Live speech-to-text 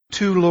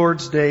2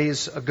 Lord's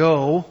Days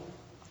ago,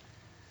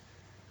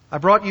 I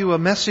brought you a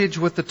message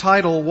with the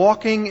title,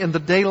 Walking in the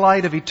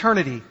Daylight of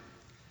Eternity,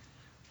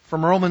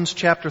 from Romans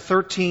chapter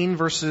 13,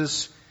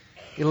 verses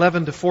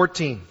 11 to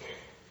 14.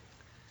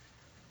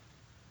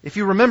 If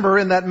you remember,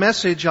 in that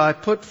message I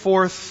put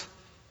forth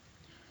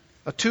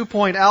a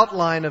 2-point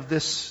outline of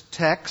this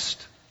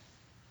text.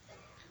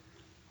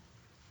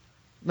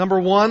 Number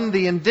 1,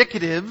 the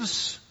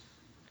indicatives,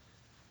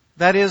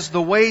 that is,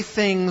 the way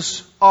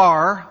things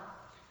are,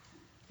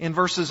 in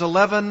verses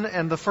 11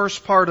 and the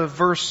first part of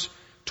verse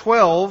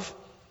 12,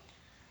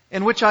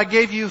 in which I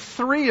gave you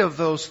 3 of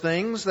those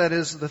things, that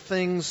is,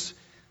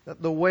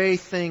 the way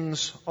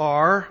things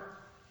are.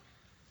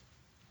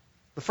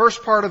 The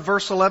first part of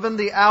verse 11,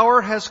 the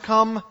hour has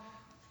come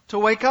to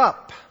wake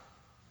up.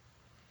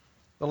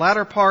 The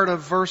latter part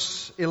of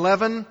verse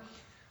 11,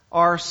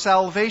 our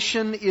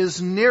salvation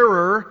is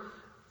nearer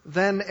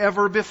than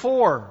ever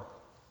before.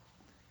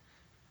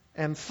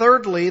 And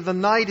thirdly, the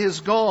night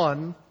is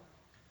gone,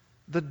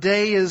 the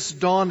day is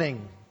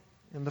dawning,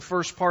 in the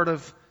first part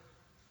of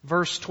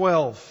verse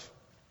 12.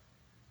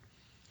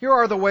 Here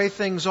are the way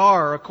things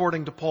are,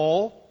 according to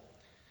Paul.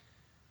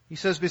 He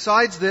says,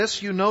 besides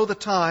this, you know the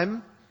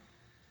time,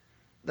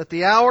 that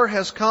the hour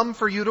has come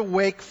for you to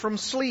wake from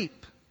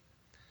sleep.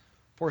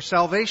 For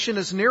salvation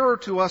is nearer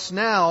to us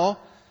now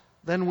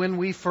than when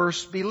we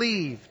first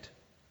believed.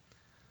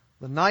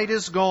 The night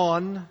is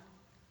gone,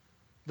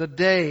 the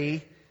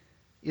day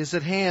is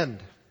at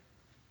hand.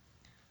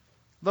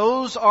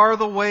 Those are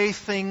the way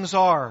things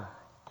are,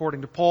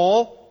 according to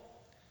Paul.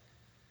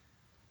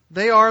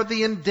 They are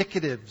the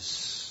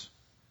indicatives.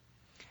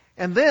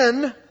 And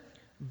then,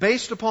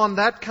 based upon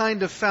that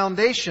kind of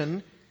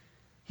foundation,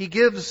 he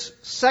gives,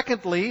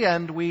 secondly,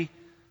 and we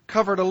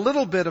covered a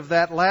little bit of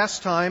that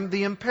last time,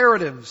 the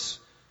imperatives,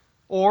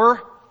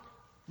 or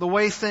the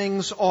way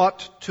things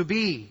ought to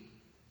be.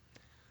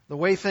 The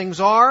way things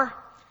are,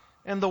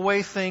 and the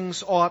way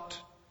things ought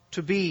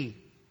to be.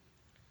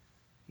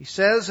 He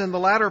says in the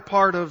latter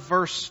part of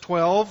verse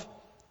 12,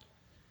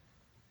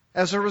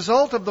 as a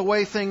result of the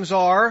way things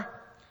are,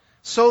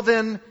 so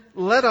then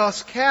let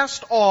us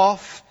cast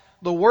off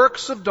the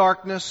works of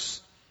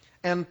darkness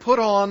and put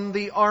on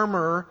the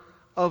armor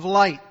of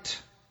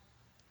light.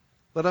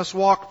 Let us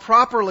walk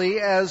properly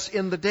as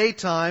in the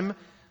daytime,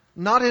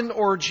 not in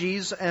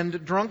orgies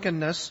and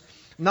drunkenness,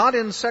 not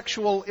in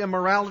sexual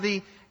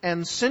immorality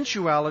and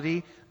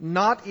sensuality,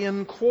 not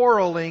in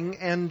quarreling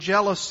and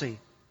jealousy,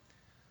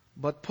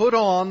 but put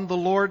on the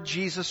Lord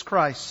Jesus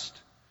Christ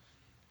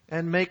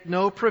and make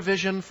no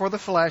provision for the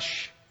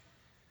flesh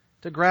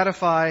to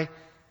gratify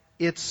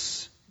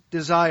its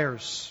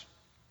desires.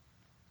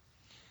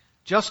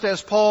 Just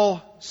as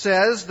Paul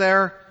says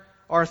there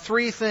are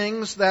 3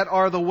 things that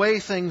are the way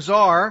things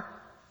are,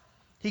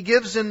 he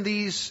gives in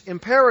these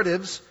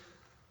imperatives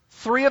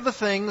 3 of the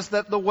things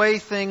that the way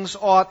things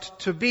ought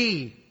to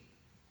be.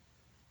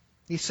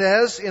 He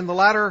says in the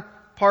latter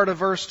part of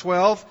verse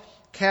 12,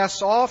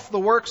 cast off the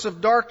works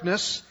of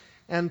darkness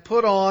and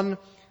put on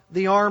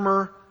the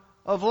armor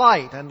of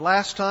light. And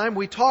last time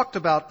we talked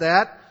about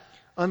that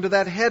under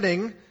that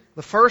heading,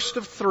 the first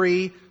of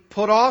 3,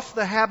 put off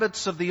the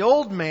habits of the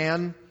old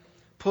man,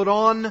 put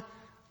on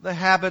the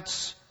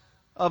habits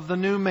of the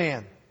new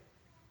man.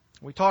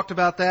 We talked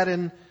about that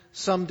in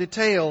some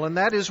detail, and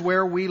that is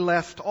where we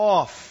left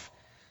off.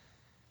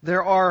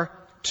 There are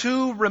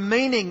 2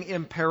 remaining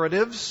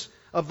imperatives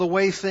of the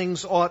way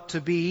things ought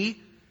to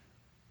be,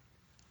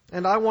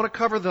 and I want to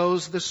cover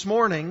those this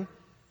morning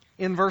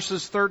in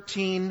verses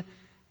 13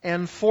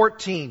 and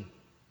 14.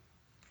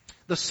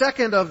 The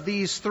second of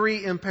these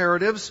 3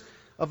 imperatives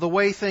of the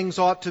way things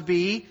ought to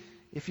be,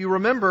 if you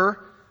remember,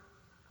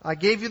 I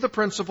gave you the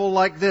principle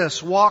like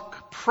this: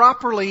 walk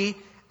properly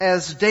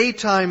as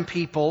daytime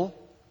people.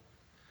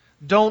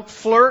 Don't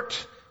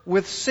flirt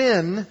with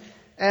sin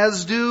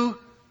as do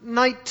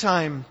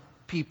nighttime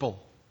people.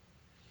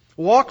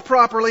 Walk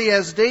properly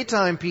as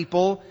daytime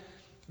people.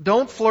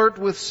 Don't flirt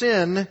with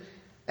sin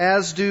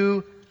as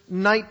do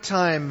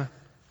nighttime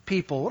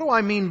people. What do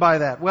I mean by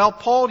that? Well,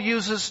 Paul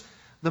uses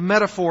the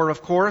metaphor,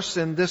 of course,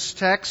 in this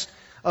text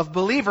of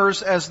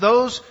believers as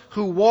those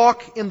who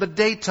walk in the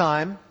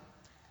daytime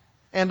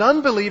and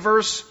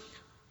unbelievers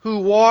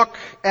who walk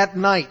at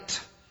night.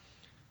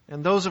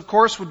 And those, of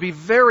course, would be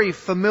very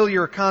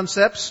familiar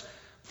concepts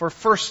for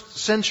first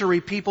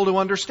century people to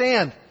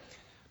understand.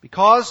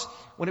 Because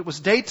when it was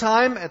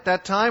daytime at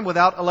that time,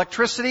 without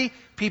electricity,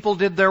 people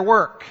did their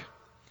work.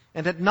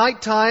 And at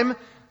nighttime,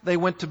 they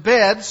went to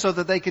bed so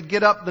that they could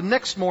get up the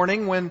next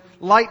morning when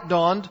light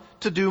dawned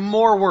to do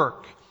more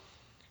work.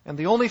 And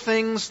the only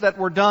things that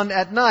were done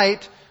at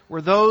night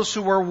were those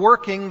who were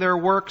working their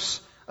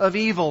works of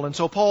evil. And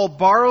so Paul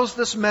borrows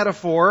this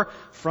metaphor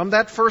from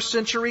that first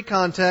century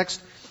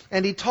context,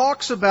 and he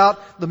talks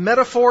about the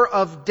metaphor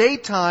of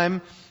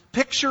daytime,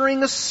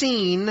 picturing a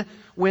scene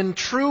when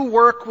true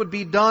work would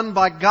be done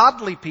by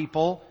godly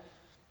people,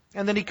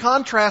 and then he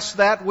contrasts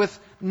that with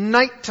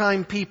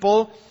nighttime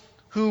people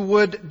who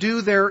would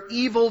do their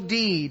evil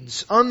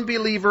deeds,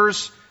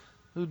 unbelievers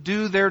who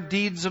do their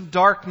deeds of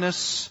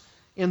darkness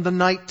in the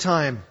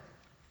nighttime.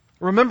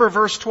 Remember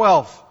verse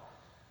 12,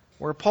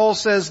 where Paul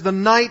says, the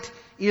night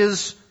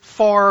is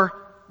far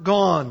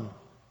gone.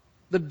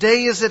 The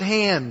day is at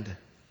hand.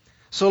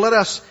 So let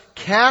us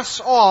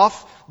cast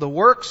off the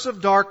works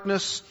of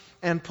darkness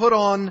and put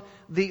on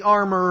the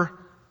armor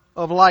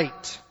of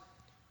light.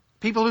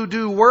 People who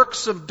do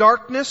works of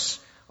darkness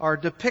are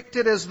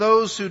depicted as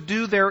those who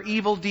do their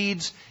evil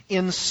deeds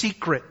in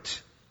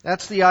secret.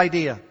 That's the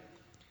idea.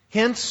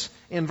 Hence,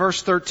 in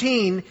verse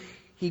 13,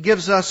 he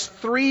gives us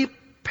 3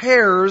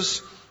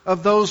 pairs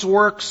of those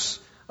works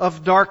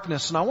of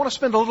darkness. And I want to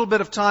spend a little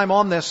bit of time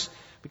on this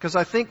because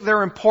I think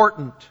they're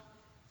important.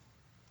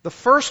 The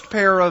first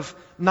pair of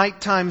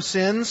nighttime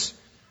sins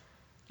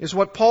is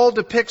what Paul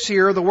depicts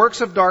here, the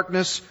works of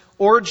darkness,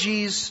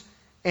 orgies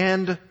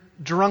and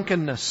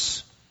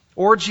drunkenness.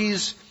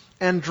 Orgies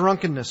and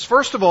drunkenness.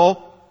 First of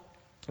all,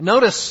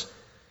 notice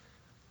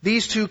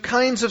these 2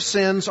 kinds of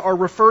sins are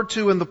referred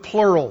to in the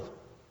plural.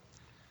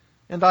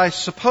 And I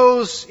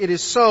suppose it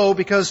is so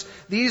because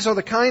these are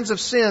the kinds of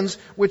sins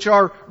which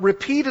are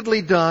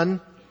repeatedly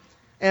done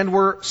and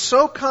were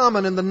so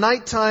common in the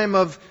nighttime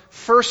of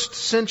first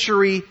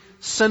century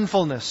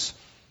sinfulness.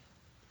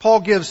 Paul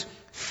gives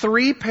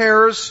 3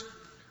 pairs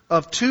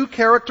of 2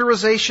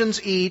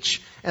 characterizations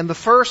each, and the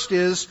first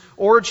is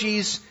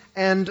orgies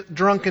and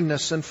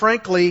drunkenness. And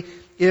frankly,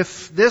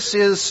 if this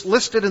is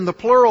listed in the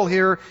plural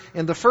here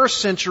in the first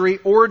century,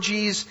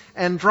 orgies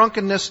and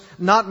drunkenness,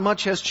 not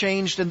much has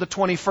changed in the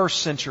 21st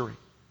century.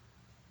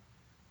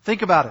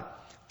 Think about it.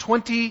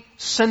 20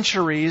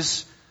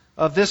 centuries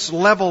of this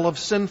level of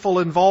sinful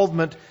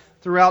involvement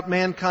throughout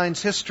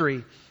mankind's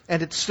history,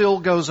 and it still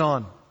goes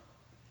on.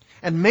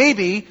 And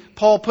maybe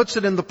Paul puts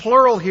it in the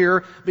plural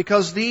here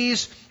because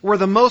these were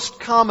the most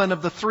common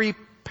of the 3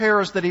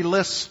 pairs that he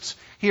lists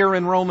here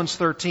in Romans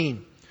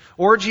 13.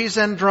 Orgies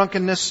and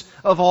drunkenness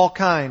of all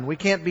kind. We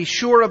can't be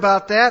sure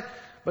about that,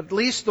 but at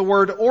least the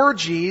word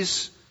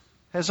orgies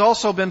has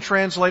also been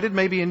translated,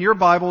 maybe in your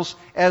Bibles,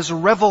 as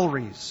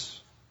revelries.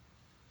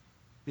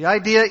 The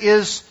idea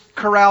is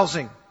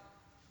carousing.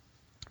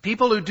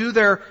 People who do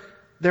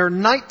their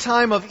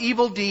nighttime of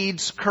evil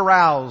deeds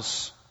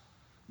carouse.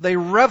 They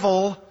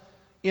revel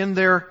in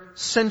their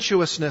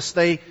sensuousness.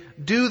 They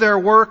do their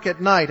work at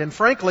night. And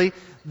frankly,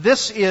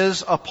 this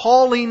is a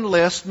Pauline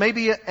list,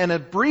 maybe an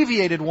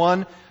abbreviated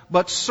one,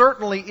 but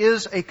certainly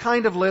is a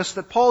kind of list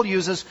that Paul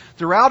uses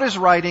throughout his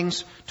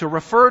writings to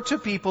refer to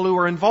people who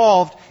are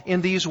involved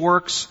in these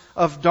works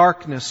of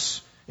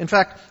darkness. In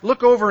fact,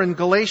 look over in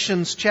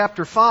Galatians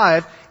chapter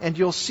 5, and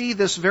you'll see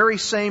this very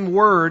same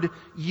word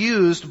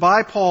used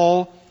by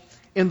Paul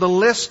in the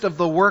list of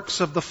the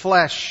works of the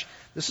flesh.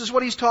 This is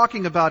what he's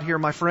talking about here,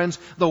 my friends,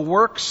 the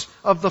works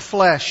of the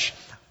flesh.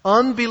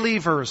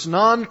 Unbelievers,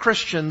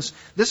 non-Christians,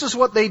 this is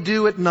what they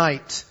do at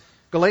night.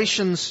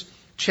 Galatians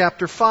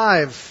chapter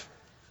 5.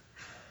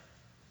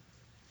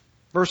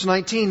 Verse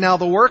 19, now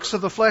the works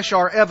of the flesh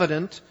are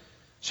evident,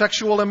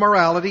 sexual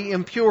immorality,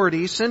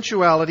 impurity,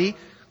 sensuality,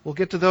 we'll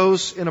get to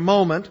those in a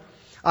moment,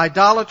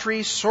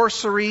 idolatry,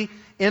 sorcery,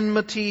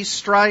 enmity,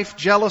 strife,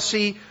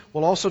 jealousy,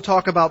 we'll also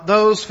talk about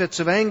those,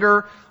 fits of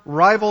anger,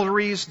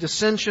 rivalries,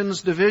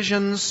 dissensions,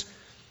 divisions.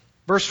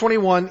 Verse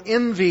 21,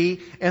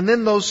 envy, and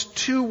then those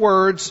 2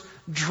 words,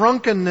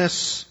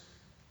 drunkenness,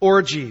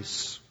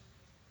 orgies.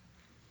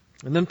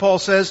 And then Paul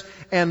says,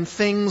 and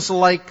things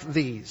like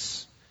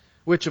these.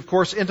 Which of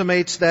course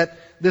intimates that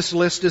this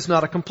list is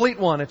not a complete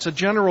one. It's a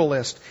general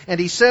list. And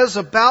he says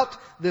about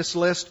this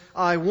list,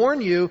 I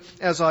warn you,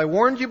 as I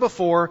warned you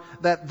before,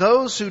 that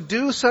those who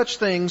do such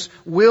things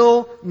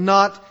will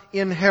not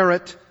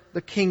inherit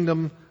the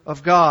kingdom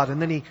of God.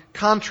 And then he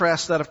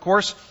contrasts that, of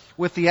course,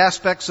 with the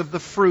aspects of the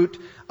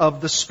fruit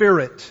of the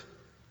Spirit.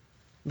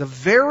 The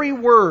very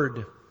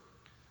word,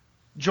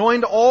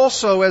 joined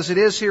also as it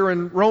is here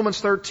in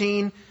Romans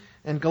 13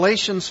 and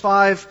Galatians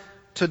 5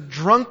 to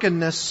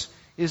drunkenness,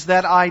 is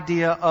that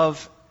idea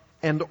of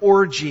an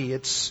orgy.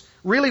 It's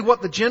really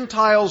what the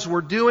Gentiles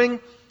were doing,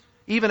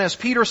 even as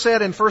Peter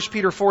said in 1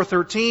 Peter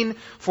 4:13,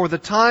 for the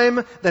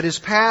time that is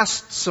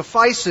past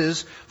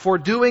suffices for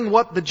doing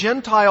what the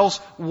Gentiles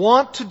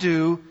want to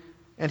do.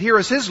 And here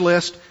is his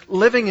list,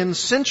 living in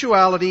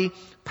sensuality,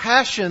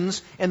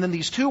 passions, and then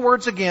these 2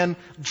 words again,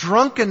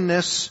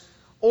 drunkenness,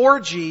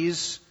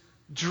 orgies,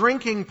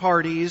 drinking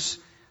parties,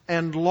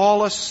 and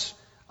lawless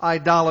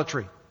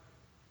idolatry.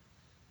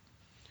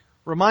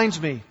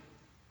 Reminds me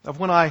of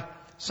when I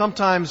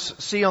sometimes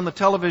see on the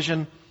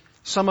television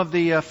some of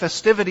the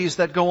festivities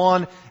that go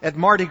on at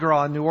Mardi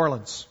Gras in New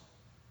Orleans.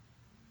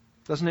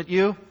 Doesn't it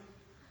you?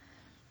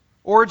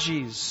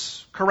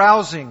 Orgies,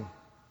 carousing,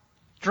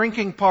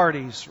 drinking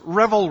parties,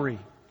 revelry.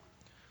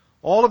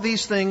 All of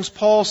these things,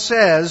 Paul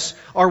says,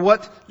 are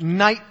what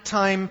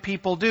nighttime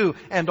people do.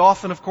 And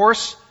often, of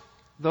course,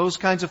 those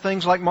kinds of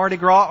things like Mardi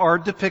Gras are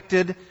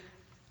depicted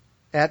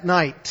at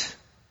night.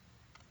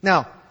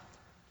 Now,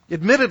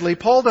 admittedly,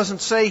 Paul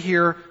doesn't say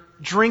here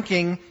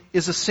drinking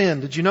is a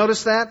sin. Did you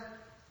notice that?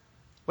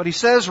 But he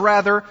says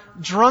rather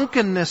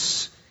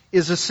drunkenness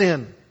is a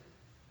sin.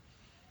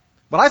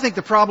 But I think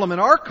the problem in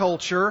our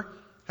culture,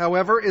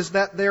 however, is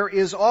that there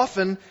is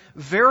often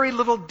very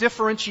little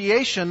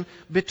differentiation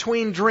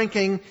between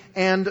drinking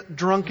and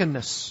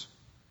drunkenness.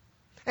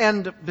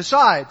 And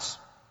besides,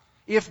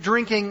 if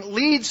drinking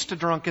leads to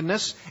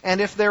drunkenness,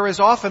 and if there is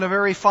often a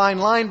very fine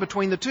line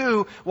between the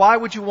two, why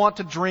would you want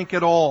to drink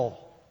at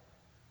all?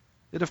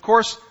 It, of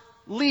course,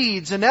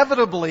 leads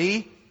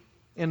inevitably,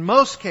 in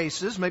most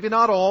cases, maybe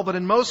not all, but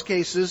in most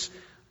cases,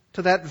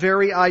 to that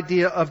very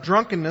idea of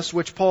drunkenness,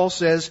 which Paul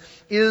says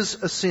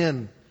is a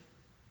sin.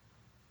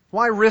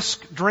 Why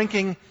risk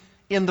drinking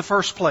in the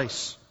first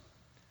place?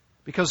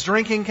 Because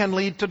drinking can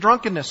lead to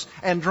drunkenness,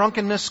 and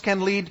drunkenness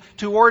can lead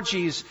to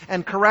orgies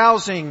and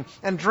carousing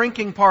and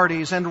drinking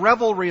parties and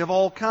revelry of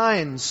all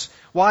kinds.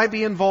 Why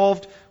be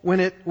involved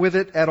with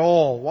it at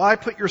all? Why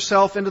put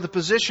yourself into the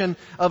position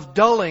of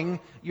dulling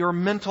your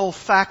mental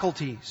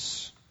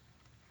faculties?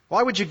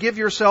 Why would you give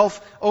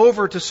yourself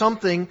over to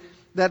something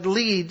that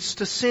leads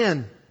to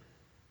sin?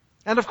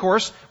 And of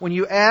course, when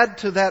you add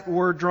to that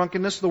word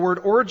drunkenness, the word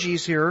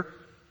orgies here,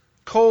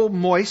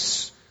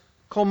 kolmos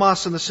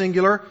in the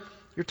singular,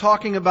 you're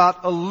talking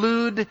about a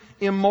lewd,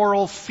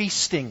 immoral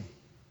feasting.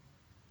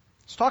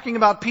 It's talking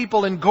about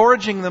people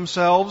engorging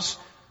themselves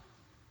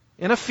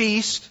in a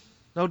feast,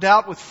 no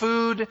doubt with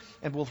food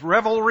and with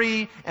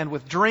revelry and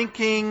with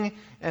drinking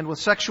and with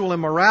sexual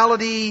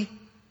immorality.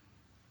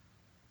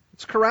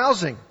 It's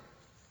carousing.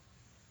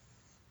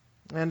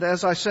 And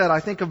as I said,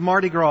 I think of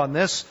Mardi Gras in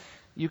this.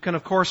 You can,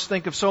 of course,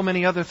 think of so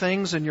many other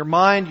things in your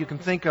mind. You can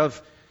think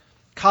of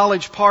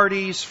college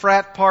parties,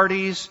 frat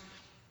parties,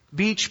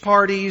 beach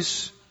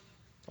parties,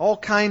 all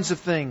kinds of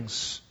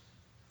things,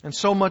 and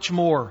so much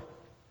more.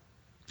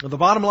 The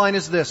bottom line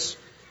is this.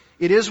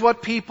 It is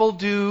what people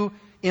do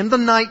in the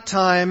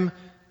nighttime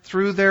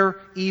through their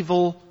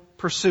evil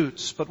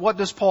pursuits. But what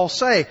does Paul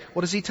say?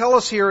 What does he tell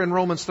us here in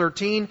Romans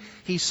 13?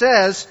 He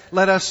says,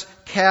 let us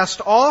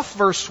cast off,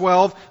 verse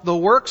 12, the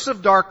works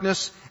of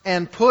darkness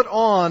and put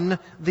on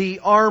the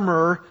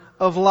armor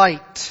of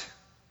light.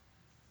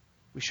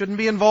 We shouldn't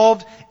be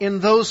involved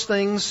in those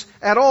things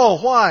at all.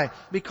 Why?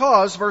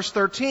 Because, verse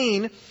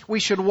 13, we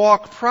should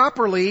walk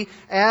properly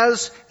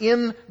as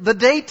in the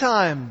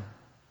daytime.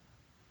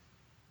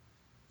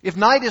 If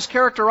night is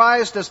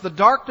characterized as the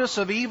darkness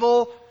of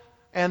evil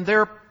and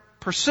their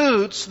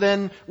pursuits,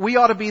 then we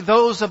ought to be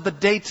those of the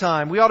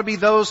daytime. We ought to be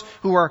those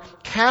who are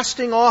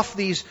casting off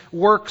these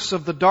works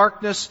of the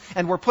darkness,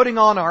 and we're putting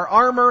on our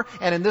armor,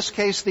 and in this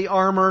case, the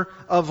armor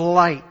of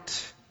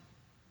light.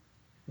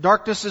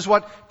 Darkness is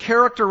what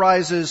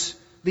characterizes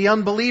the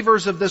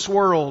unbelievers of this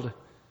world,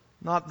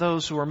 not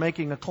those who are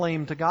making a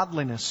claim to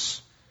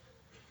godliness.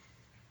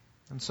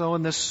 And so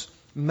in this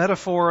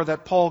metaphor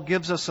that Paul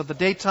gives us of the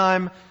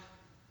daytime,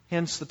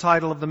 hence the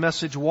title of the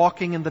message,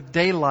 Walking in the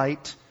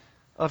Daylight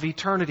of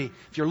Eternity.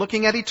 If you're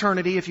looking at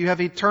eternity, if you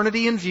have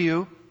eternity in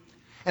view,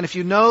 and if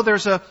you know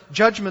there's a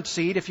judgment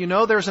seat, if you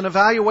know there's an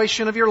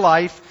evaluation of your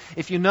life,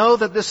 if you know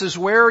that this is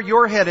where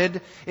you're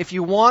headed, if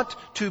you want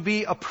to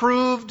be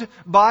approved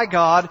by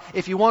God,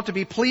 if you want to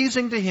be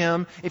pleasing to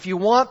Him, if you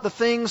want the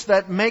things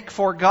that make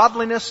for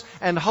godliness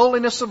and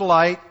holiness of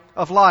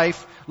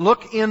life,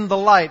 look in the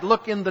light,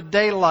 look in the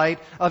daylight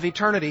of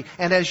eternity.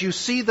 And as you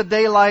see the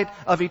daylight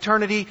of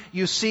eternity,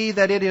 you see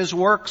that it is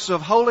works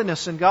of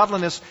holiness and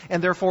godliness,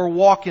 and therefore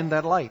walk in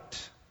that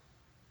light.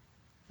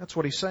 That's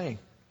what he's saying.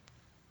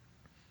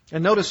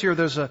 And notice here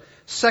there's a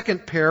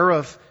second pair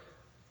of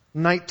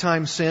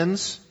nighttime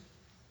sins: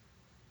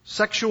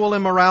 sexual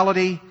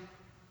immorality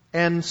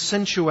and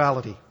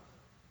sensuality.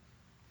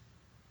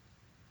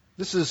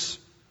 This is,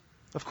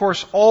 of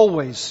course,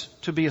 always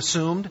to be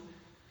assumed.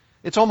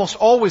 It's almost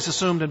always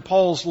assumed in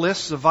Paul's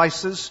lists of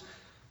vices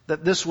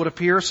that this would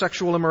appear,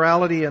 sexual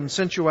immorality and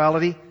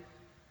sensuality.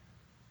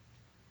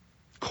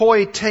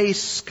 Koi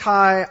tes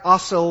kai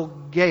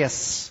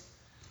aselgeis.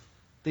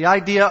 The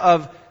idea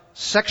of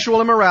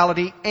sexual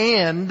immorality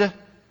and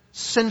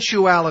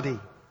sensuality.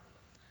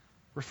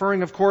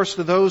 Referring, of course,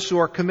 to those who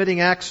are committing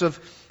acts of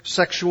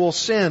sexual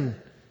sin,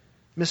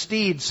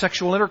 misdeeds,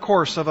 sexual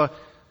intercourse of a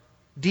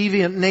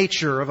deviant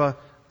nature, of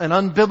an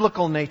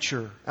unbiblical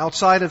nature,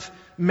 outside of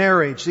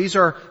marriage. These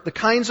are the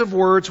kinds of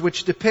words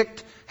which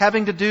depict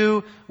having to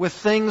do with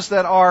things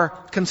that are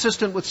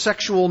consistent with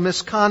sexual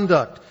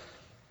misconduct.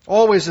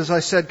 Always, as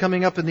I said,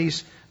 coming up in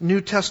these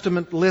New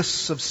Testament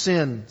lists of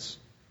sins.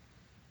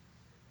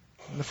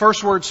 The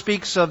first word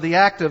speaks of the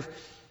act of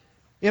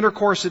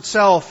intercourse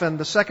itself, and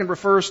the second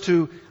refers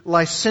to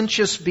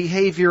licentious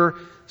behavior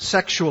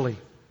sexually.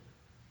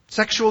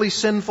 Sexually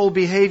sinful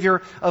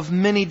behavior of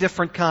many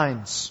different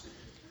kinds.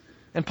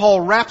 And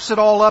Paul wraps it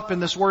all up in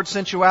this word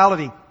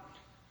sensuality.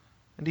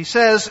 And he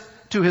says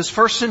to his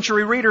first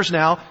century readers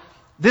now,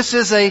 this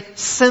is a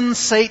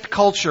sensate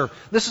culture.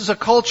 This is a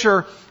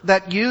culture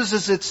that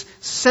uses its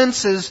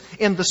senses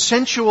in the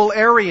sensual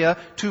area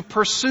to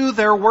pursue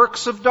their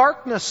works of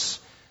darkness.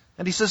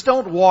 And he says,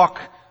 don't walk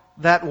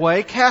that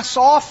way. Cast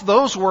off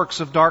those works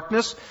of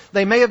darkness.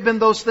 They may have been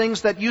those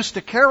things that used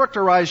to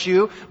characterize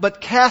you,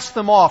 but cast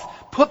them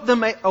off. Put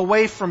them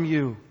away from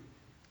you.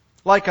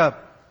 Like a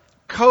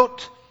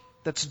coat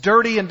that's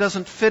dirty and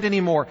doesn't fit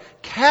anymore.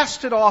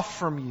 Cast it off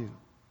from you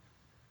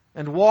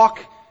and walk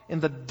in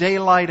the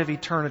daylight of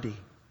eternity.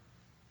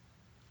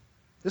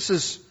 This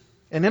is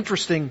an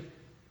interesting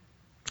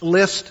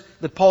list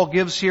that Paul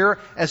gives here,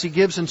 as he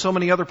gives in so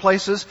many other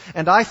places,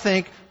 and I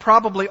think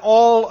probably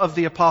all of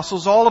the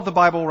apostles, all of the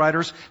Bible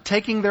writers,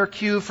 taking their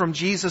cue from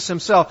Jesus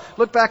himself.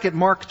 Look back at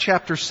Mark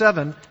chapter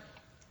 7,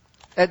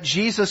 at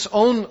Jesus'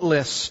 own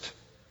list.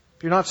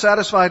 If you're not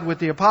satisfied with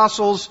the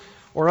apostles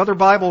or other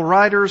Bible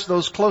writers,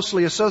 those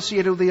closely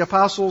associated with the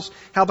apostles,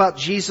 how about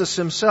Jesus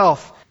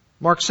himself?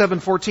 Mark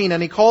 7:14,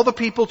 and he called the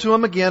people to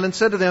him again and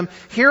said to them,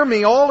 "Hear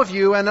me, all of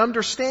you, and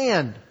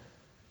understand.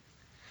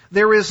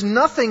 There is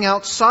nothing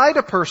outside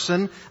a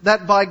person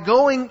that by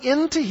going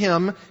into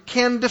him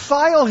can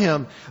defile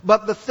him,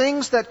 but the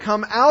things that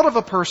come out of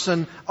a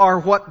person are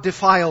what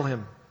defile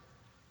him."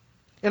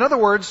 In other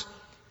words,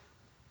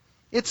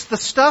 it's the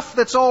stuff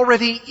that's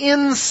already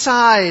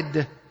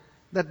inside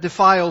that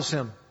defiles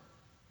him.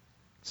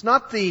 It's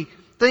not the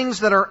things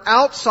that are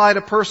outside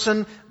a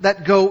person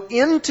that go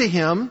into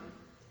him.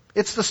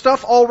 It's the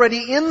stuff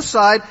already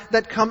inside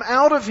that come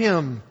out of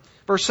him.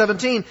 Verse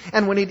 17,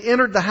 and when he'd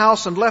entered the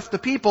house and left the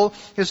people,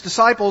 his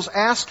disciples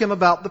asked him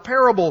about the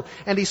parable.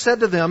 And he said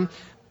to them,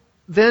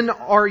 "Then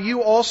are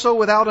you also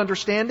without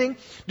understanding?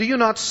 Do you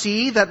not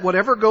see that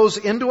whatever goes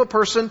into a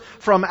person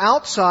from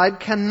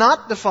outside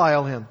cannot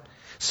defile him,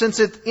 since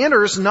it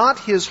enters not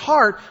his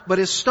heart, but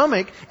his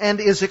stomach, and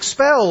is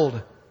expelled?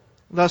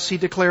 Thus he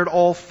declared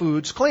all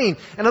foods clean."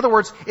 In other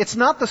words, it's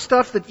not the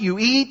stuff that you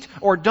eat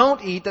or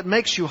don't eat that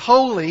makes you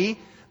holy.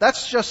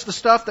 That's just the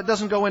stuff that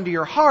doesn't go into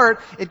your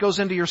heart. It goes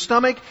into your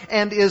stomach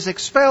and is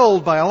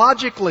expelled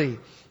biologically.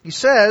 He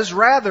says,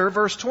 rather,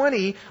 verse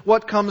 20,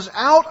 what comes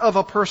out of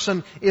a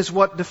person is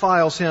what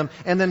defiles him.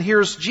 And then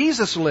here's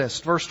Jesus'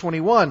 list, verse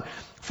 21.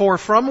 For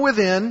from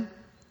within,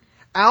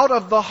 out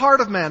of the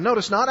heart of man,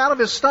 notice not out of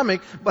his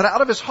stomach, but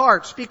out of his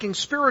heart, speaking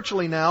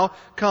spiritually now,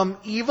 come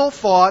evil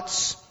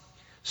thoughts,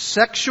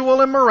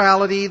 sexual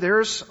immorality,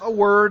 there's a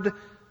word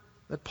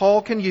that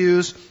Paul can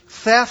use,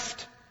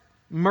 theft,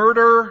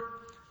 murder,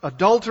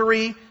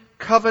 adultery,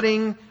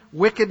 coveting,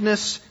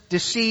 wickedness,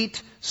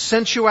 deceit,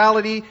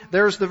 sensuality.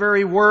 There's the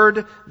very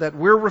word that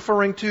we're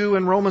referring to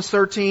in Romans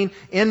 13.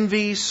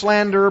 Envy,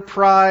 slander,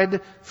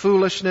 pride,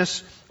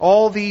 foolishness.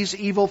 All these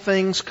evil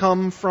things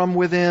come from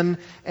within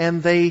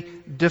and they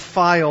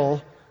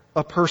defile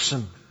a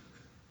person.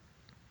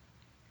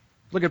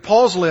 Look at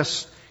Paul's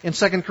list in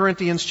 2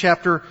 Corinthians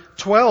chapter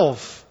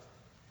 12.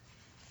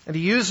 And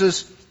he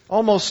uses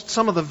almost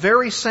some of the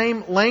very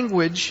same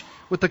language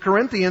with the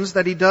Corinthians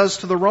that he does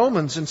to the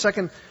Romans in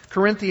 2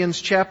 Corinthians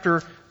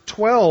chapter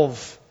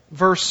 12,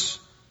 verse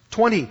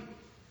 20.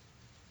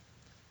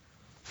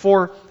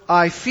 For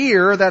I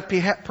fear that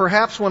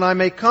perhaps when I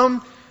may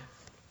come,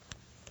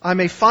 I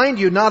may find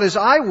you not as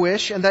I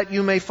wish, and that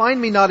you may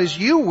find me not as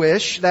you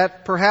wish,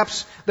 that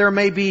perhaps there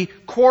may be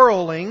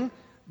quarreling,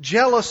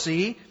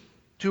 jealousy,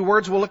 two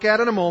words we'll look at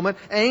in a moment,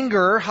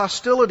 anger,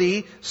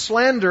 hostility,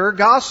 slander,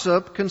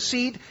 gossip,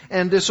 conceit,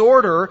 and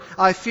disorder.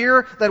 I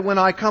fear that when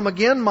I come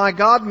again, my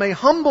God may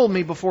humble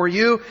me before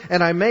you,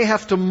 and I may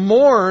have to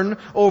mourn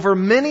over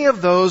many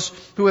of those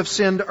who have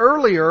sinned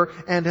earlier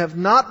and have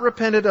not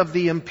repented of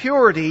the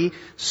impurity,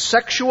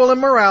 sexual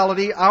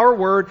immorality, our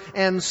word,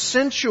 and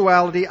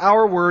sensuality,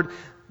 our word,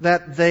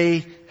 that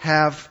they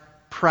have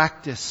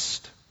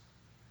practiced.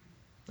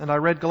 And I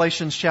read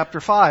Galatians chapter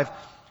 5.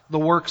 The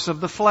works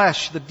of the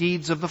flesh, the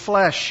deeds of the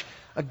flesh,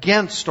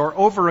 against or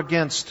over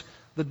against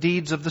the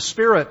deeds of the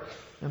Spirit.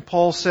 And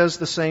Paul says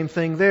the same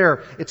thing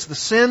there. It's the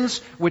sins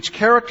which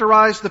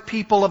characterize the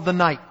people of the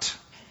night.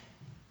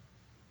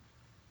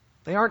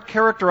 They aren't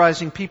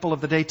characterizing people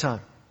of the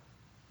daytime.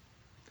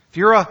 If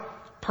you're a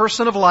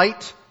person of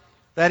light,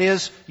 that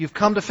is, you've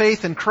come to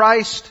faith in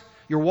Christ,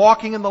 you're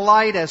walking in the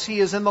light as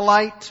He is in the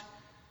light,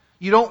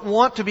 you don't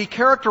want to be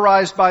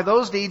characterized by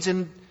those deeds,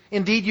 and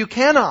indeed you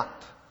cannot.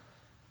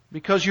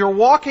 Because you're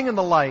walking in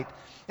the light,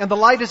 and the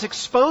light is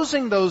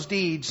exposing those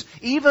deeds,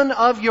 even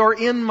of your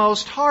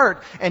inmost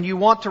heart, and you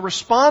want to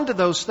respond to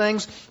those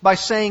things by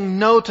saying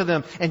no to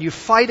them, and you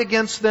fight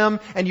against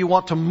them, and you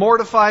want to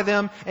mortify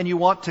them, and you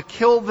want to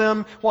kill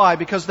them. Why?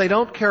 Because they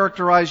don't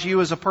characterize you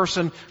as a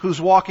person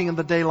who's walking in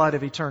the daylight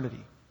of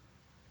eternity.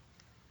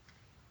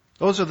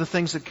 Those are the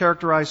things that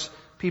characterize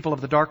people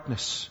of the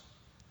darkness.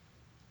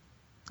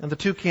 And the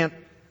two can't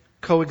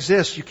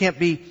coexist. You can't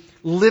be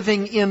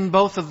living in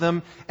both of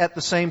them at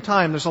the same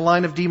time. There's a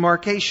line of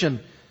demarcation.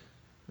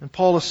 And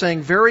Paul is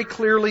saying very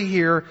clearly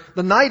here,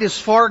 the night is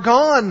far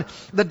gone.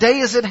 The day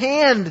is at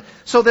hand.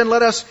 So then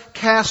let us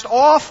cast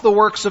off the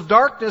works of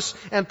darkness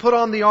and put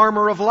on the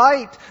armor of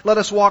light. Let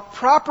us walk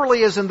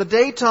properly as in the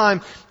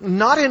daytime,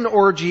 not in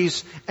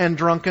orgies and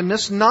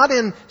drunkenness, not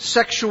in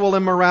sexual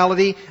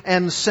immorality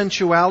and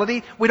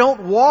sensuality. We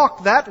don't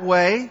walk that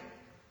way.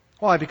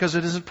 Why? Because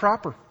it isn't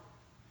proper.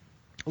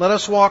 Let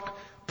us walk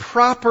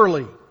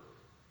properly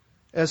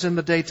as in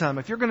the daytime.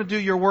 If you're going to do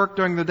your work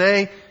during the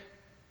day,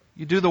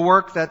 you do the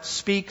work that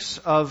speaks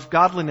of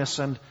godliness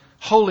and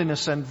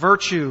holiness and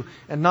virtue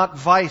and not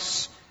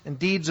vice and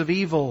deeds of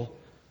evil,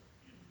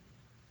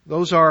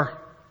 those are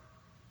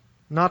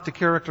not to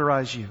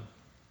characterize you.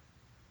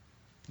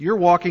 You're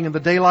walking in the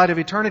daylight of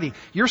eternity.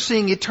 You're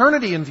seeing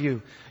eternity in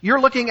view. You're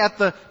looking at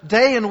the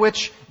day in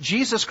which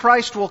Jesus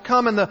Christ will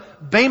come in the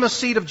Bema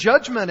seat of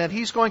judgment, and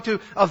He's going to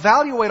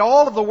evaluate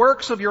all of the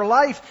works of your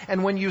life.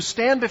 And when you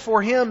stand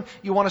before Him,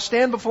 you want to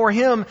stand before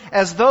Him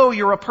as though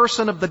you're a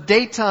person of the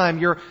daytime.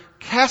 You're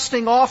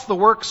casting off the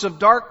works of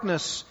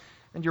darkness,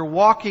 and you're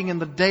walking in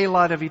the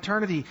daylight of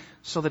eternity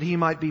so that He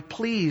might be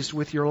pleased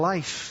with your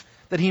life,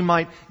 that He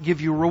might give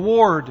you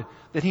reward,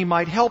 that He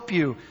might help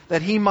you,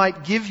 that He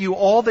might give you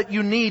all that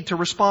you need to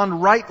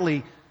respond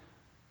rightly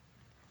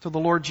to the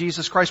Lord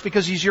Jesus Christ,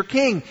 because He's your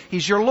King,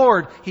 He's your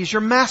Lord, He's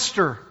your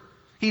Master.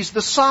 He's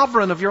the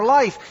sovereign of your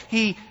life.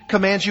 He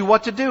commands you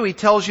what to do. He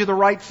tells you the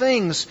right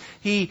things.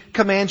 He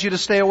commands you to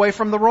stay away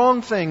from the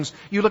wrong things.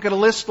 You look at a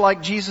list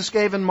like Jesus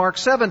gave in Mark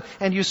 7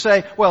 and you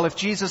say, well, if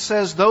Jesus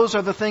says those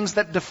are the things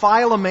that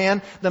defile a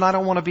man, then I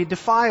don't want to be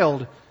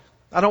defiled.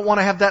 I don't want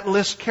to have that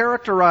list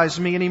characterize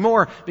me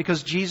anymore,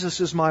 because Jesus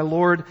is my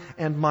Lord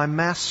and my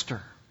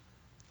Master.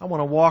 I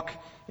want to walk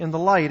in the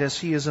light as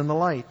He is in the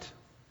light.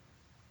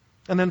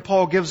 And then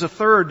Paul gives a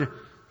third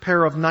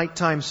pair of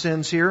nighttime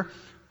sins here: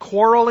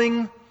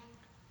 quarreling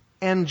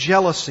and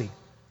jealousy.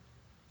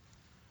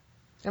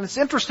 And it's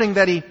interesting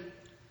that he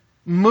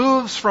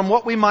moves from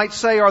what we might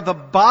say are the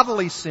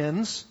bodily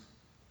sins,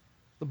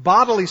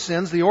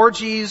 the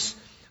orgies,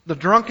 the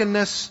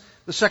drunkenness,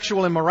 the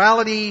sexual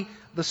immorality,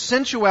 the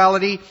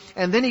sensuality,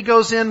 and then he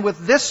goes in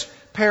with this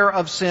pair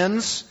of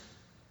sins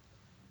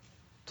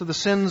to the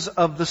sins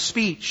of the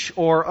speech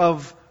or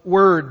of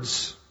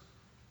words.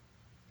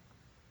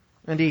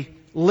 And he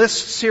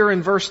lists here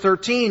in verse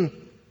 13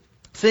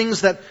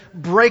 things that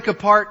break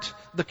apart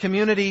the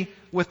community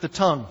with the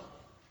tongue.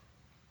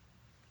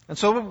 And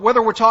so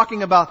whether we're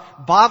talking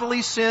about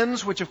bodily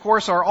sins, which of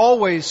course are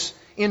always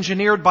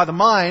engineered by the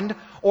mind,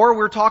 or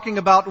we're talking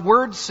about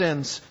word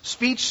sins,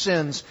 speech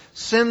sins,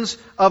 sins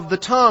of the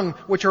tongue,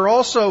 which are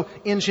also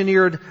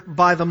engineered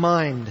by the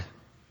mind.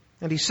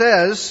 And he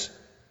says,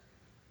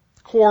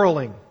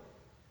 quarreling.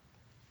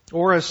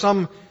 Or as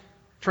some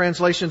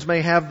translations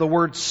may have the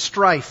word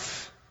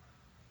strife.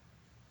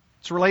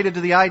 It's related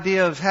to the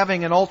idea of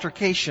having an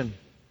altercation,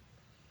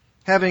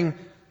 having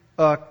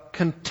a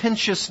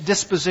contentious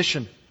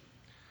disposition.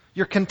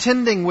 You're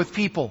contending with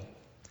people.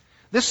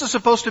 This is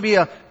supposed to be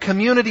a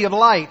community of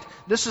light.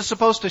 This is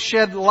supposed to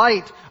shed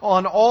light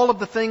on all of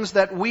the things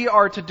that we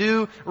are to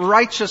do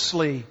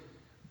righteously,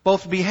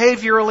 both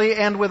behaviorally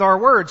and with our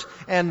words.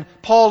 And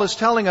Paul is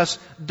telling us,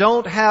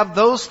 don't have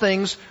those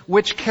things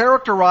which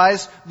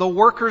characterize the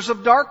workers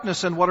of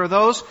darkness. And what are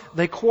those?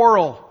 They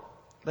quarrel.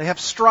 They have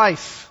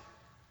strife.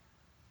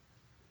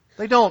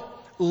 They don't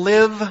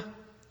live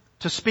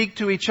to speak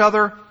to each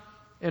other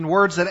in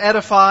words that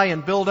edify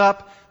and build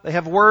up. They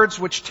have words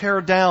which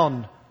tear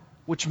down,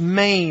 which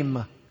maim.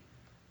 And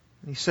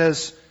he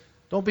says,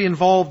 don't be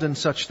involved in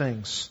such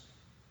things.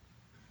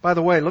 By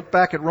the way, look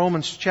back at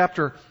Romans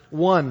chapter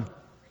 1,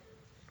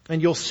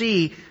 and you'll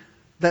see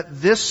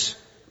that this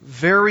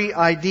very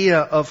idea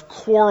of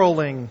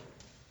quarreling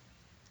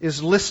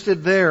is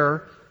listed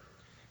there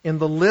in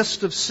the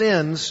list of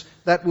sins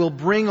that will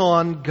bring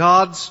on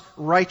God's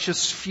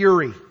righteous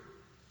fury.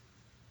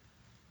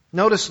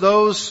 Notice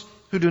those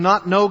who do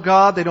not know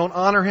God, they don't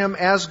honor Him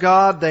as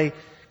God, they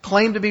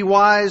claim to be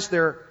wise,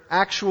 they're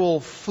actual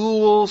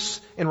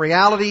fools in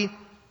reality.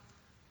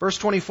 Verse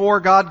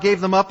 24, God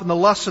gave them up in the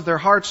lusts of their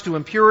hearts to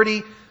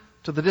impurity,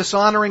 to the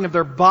dishonoring of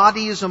their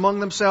bodies among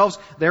themselves.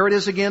 There it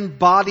is again,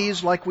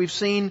 bodies, like we've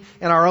seen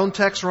in our own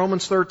text,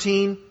 Romans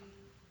 13.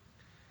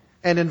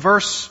 And in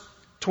verse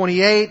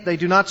 28, they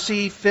do not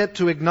see fit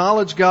to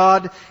acknowledge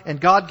God, and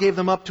God gave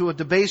them up to a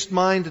debased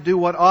mind to do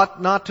what ought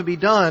not to be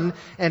done.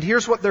 And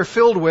here's what they're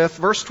filled with.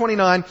 Verse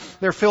 29,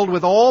 they're filled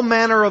with all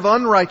manner of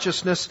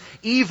unrighteousness,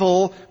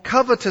 evil,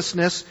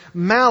 covetousness,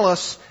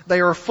 malice.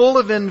 They are full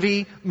of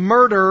envy,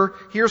 murder.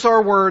 Here's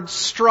our word,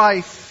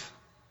 strife,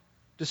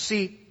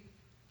 deceit,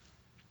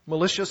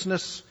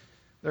 maliciousness.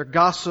 They're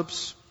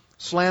gossips,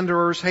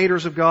 slanderers,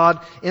 haters of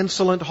God,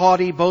 insolent,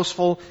 haughty,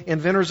 boastful,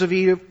 inventors of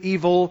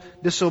evil,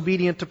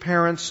 disobedient to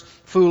parents,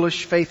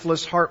 foolish,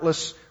 faithless,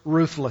 heartless,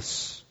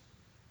 ruthless.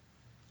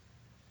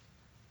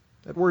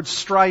 That word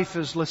strife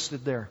is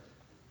listed there.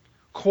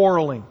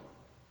 Quarreling.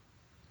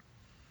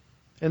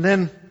 And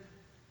then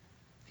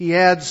he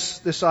adds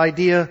this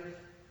idea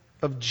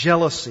of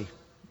jealousy.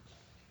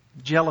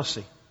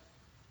 Jealousy.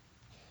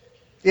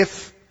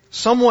 If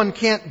someone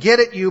can't get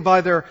at you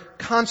by their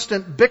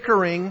constant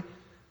bickering,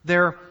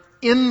 their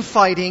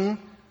infighting,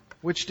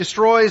 which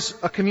destroys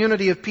a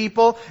community of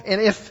people,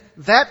 and if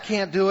that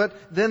can't do it,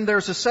 then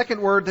there's a second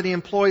word that he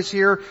employs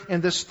here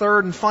in this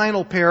third and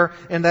final pair,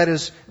 and that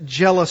is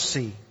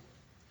jealousy.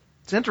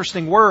 It's an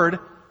interesting word.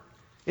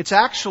 It's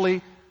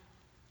actually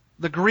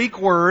the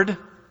Greek word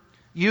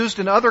used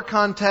in other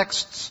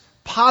contexts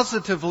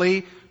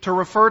positively to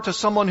refer to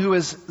someone who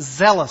is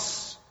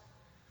zealous,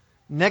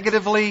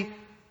 negatively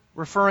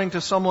referring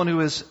to someone who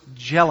is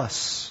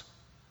jealous.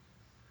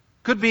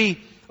 Could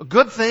be a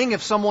good thing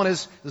if someone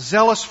is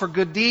zealous for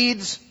good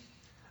deeds,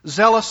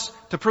 zealous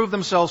to prove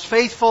themselves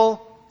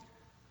faithful,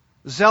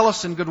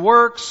 zealous in good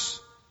works.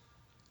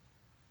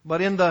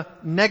 But in the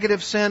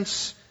negative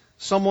sense,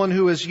 someone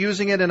who is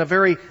using it in a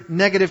very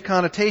negative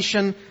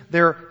connotation,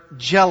 they're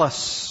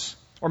jealous.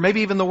 Or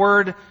maybe even the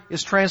word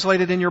is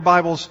translated in your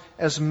Bibles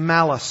as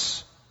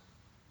malice.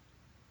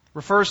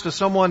 Refers to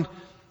someone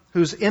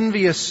who's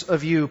envious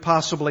of you,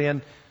 possibly,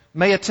 and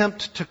may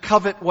attempt to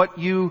covet what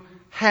you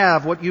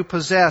have, what you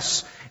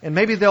possess. And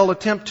maybe they'll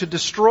attempt to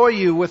destroy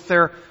you with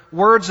their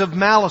words of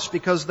malice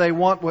because they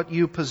want what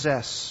you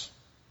possess.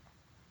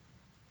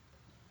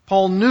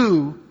 Paul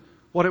knew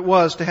what it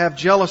was to have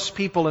jealous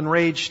people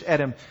enraged at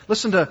him.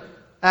 Listen to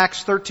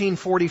Acts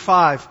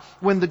 13:45.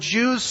 When the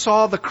Jews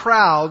saw the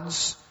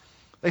crowds,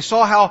 they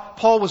saw how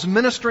Paul was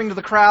ministering to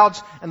the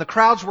crowds, and the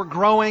crowds were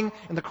growing,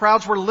 and the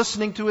crowds were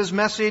listening to his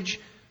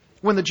message.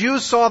 When the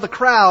Jews saw the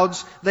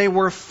crowds, they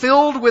were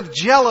filled with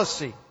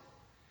jealousy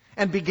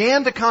and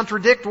began to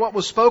contradict what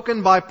was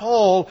spoken by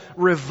Paul,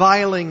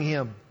 reviling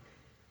him.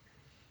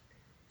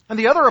 And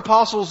the other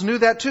apostles knew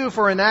that too,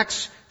 for in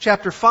Acts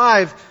chapter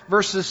 5,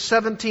 verses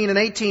 17 and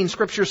 18,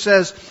 Scripture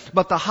says,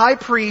 "But the high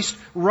priest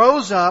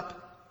rose up,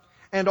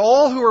 and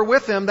all who were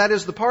with him," that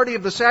is the party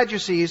of the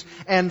Sadducees,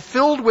 "and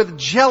filled with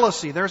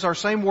jealousy," there's our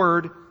same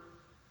word,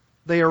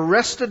 "they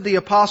arrested the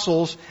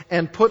apostles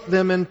and put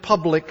them in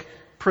public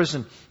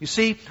prison." You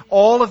see,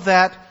 all of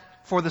that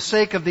for the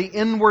sake of the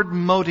inward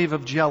motive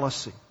of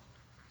jealousy.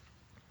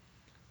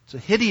 It's a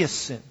hideous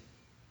sin.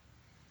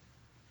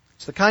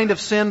 It's the kind of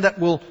sin that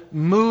will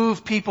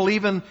move people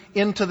even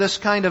into this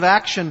kind of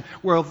action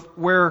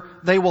where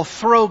they will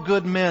throw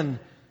good men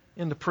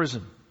into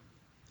prison.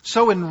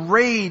 So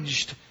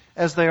enraged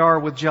as they are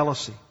with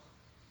jealousy.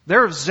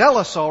 They're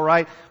zealous, all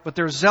right, but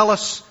they're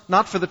zealous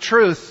not for the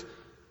truth,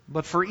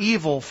 but for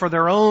evil, for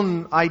their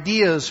own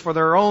ideas, for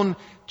their own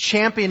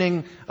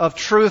championing of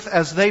truth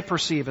as they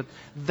perceive it.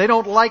 They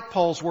don't like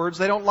Paul's words.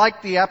 They don't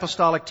like the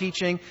apostolic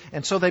teaching.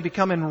 And so they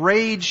become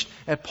enraged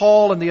at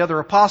Paul and the other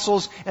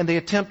apostles, and they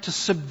attempt to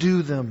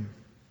subdue them.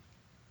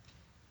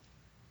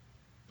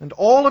 And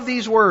all of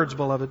these words,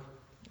 beloved,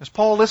 as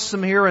Paul lists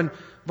them here in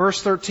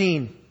verse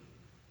 13,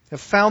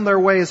 have found their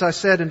way, as I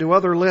said, into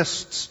other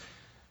lists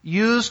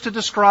used to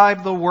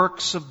describe the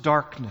works of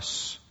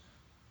darkness.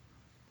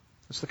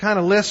 It's the kind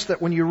of list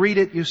that when you read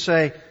it, you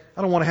say,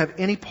 I don't want to have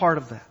any part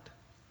of that.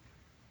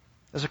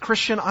 As a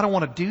Christian, I don't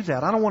want to do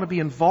that. I don't want to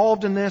be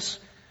involved in this.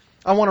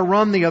 I want to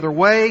run the other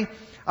way.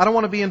 I don't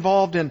want to be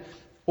involved in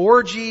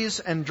orgies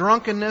and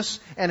drunkenness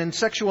and in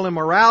sexual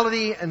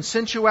immorality and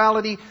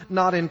sensuality,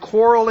 not in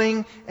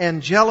quarreling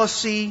and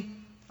jealousy.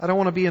 I don't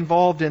want to be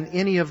involved in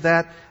any of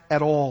that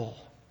at all.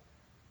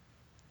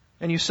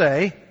 And you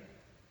say,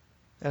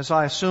 as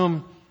I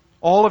assume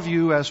all of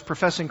you as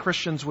professing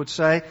Christians would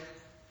say,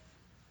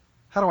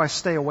 how do I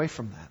stay away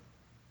from that?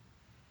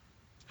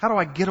 How do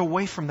I get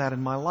away from that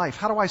in my life?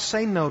 How do I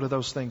say no to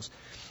those things?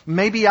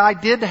 Maybe I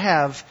did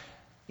have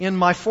in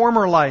my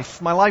former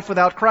life, my life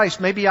without Christ,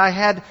 maybe I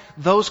had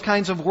those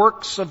kinds of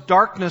works of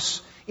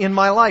darkness in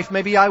my life.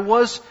 Maybe I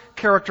was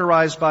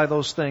characterized by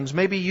those things.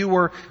 Maybe you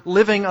were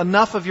living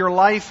enough of your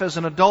life as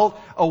an adult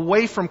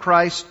away from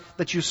Christ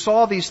that you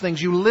saw these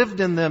things, you lived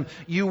in them,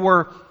 you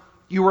were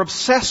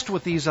obsessed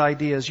with these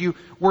ideas. You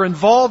were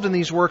involved in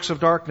these works of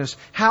darkness.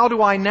 How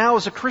do I now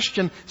as a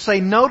Christian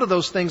say no to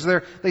those things?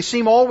 They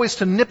seem always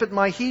to nip at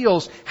my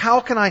heels.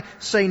 How can I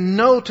say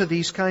no to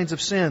these kinds of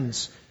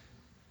sins?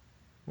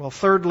 Well,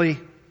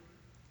 thirdly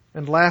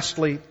and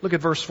lastly, look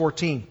at verse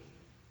 14.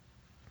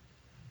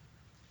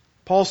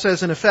 Paul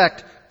says, in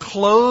effect,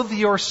 clothe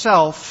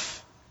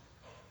yourself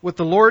with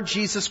the Lord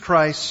Jesus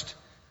Christ.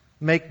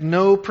 Make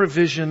no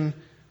provision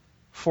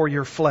for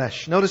your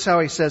flesh. Notice how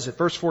he says it.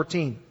 Verse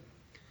 14.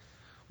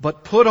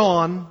 But put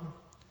on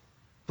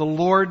the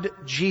Lord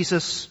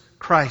Jesus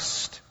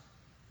Christ.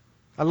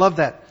 I love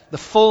that. The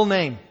full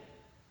name.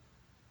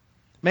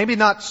 Maybe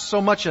not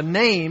so much a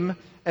name,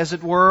 as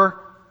it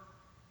were,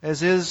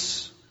 as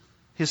is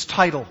His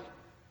title.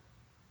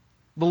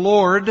 The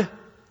Lord,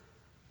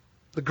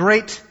 the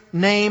great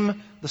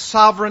name, the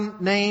sovereign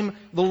name,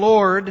 the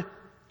Lord.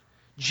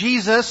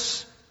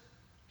 Jesus,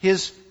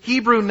 His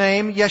Hebrew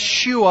name,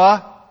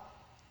 Yeshua.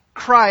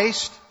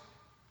 Christ,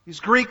 His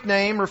Greek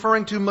name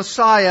referring to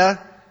Messiah,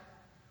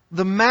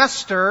 the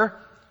Master,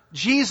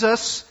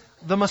 Jesus,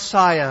 the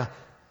Messiah.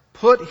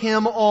 Put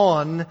Him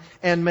on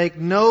and make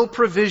no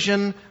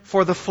provision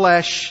for the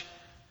flesh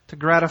to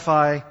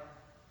gratify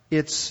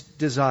its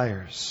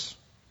desires.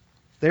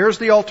 There's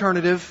the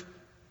alternative.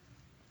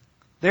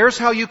 There's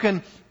how you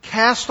can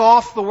cast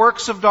off the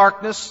works of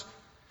darkness.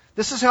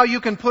 This is how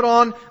you can put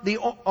on the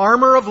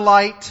armor of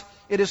light.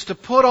 It is to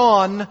put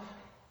on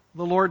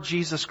the Lord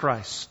Jesus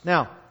Christ.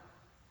 Now,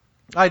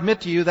 I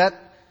admit to you that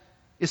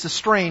is a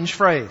strange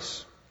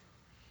phrase.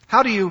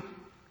 How do you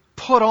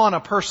put on a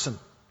person?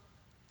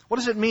 What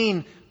does it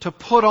mean to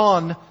put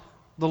on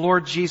the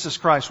Lord Jesus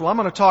Christ? Well, I'm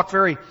going to talk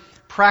very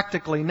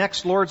practically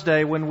next Lord's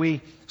Day when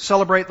we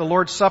celebrate the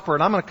Lord's Supper,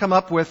 and I'm going to come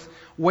up with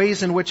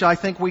ways in which I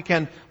think we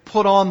can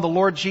put on the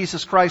Lord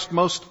Jesus Christ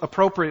most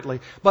appropriately.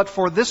 But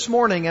for this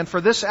morning and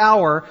for this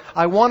hour,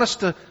 I want us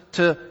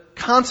to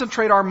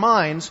concentrate our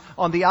minds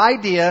on the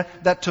idea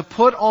that to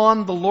put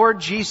on the Lord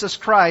Jesus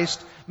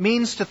Christ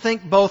means to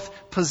think both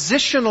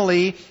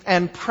positionally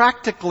and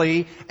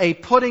practically a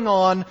putting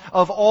on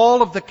of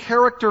all of the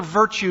character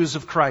virtues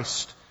of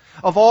Christ,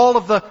 of all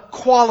of the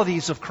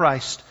qualities of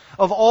Christ,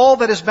 of all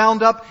that is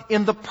bound up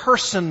in the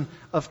person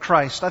of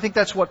Christ. I think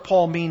that's what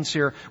Paul means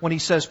here when he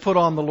says, put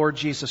on the Lord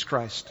Jesus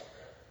Christ.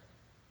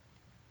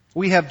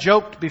 We have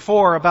joked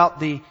before about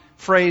the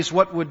phrase,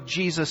 what would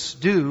Jesus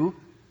do?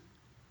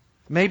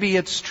 Maybe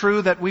it's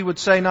true that we would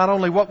say not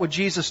only what would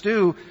Jesus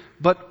do,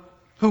 but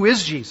who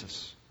is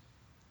Jesus?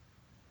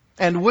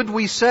 And would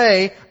we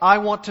say, I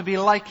want to be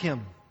like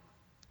Him?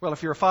 Well,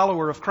 if you're a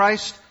follower of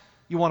Christ,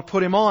 you want to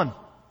put Him on.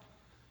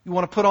 You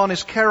want to put on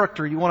His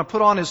character. You want to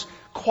put on His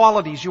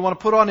qualities. You want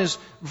to put on His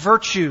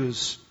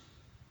virtues.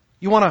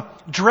 You want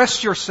to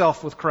dress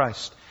yourself with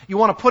Christ. You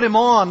want to put Him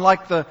on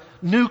like the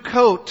new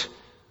coat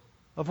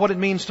of what it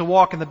means to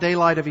walk in the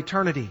daylight of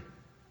eternity.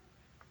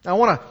 Now, I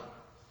want to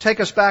take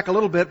us back a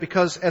little bit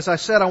because, as I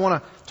said, I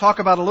want to talk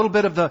about a little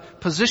bit of the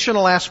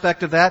positional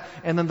aspect of that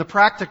and then the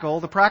practical.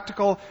 The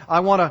practical I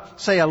want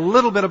to say a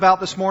little bit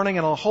about this morning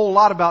and a whole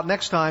lot about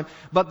next time.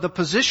 But the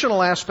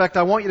positional aspect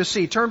I want you to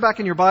see. Turn back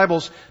in your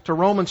Bibles to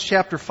Romans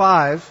chapter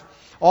 5.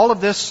 All of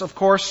this, of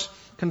course,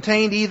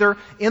 contained either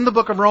in the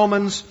book of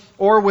Romans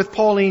or with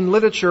Pauline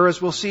literature,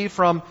 as we'll see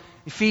from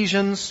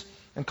Ephesians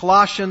and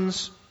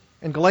Colossians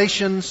and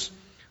Galatians.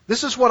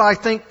 This is what I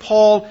think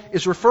Paul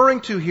is referring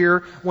to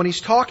here when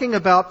he's talking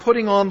about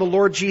putting on the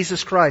Lord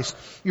Jesus Christ.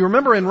 You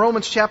remember in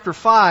Romans chapter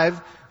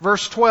 5,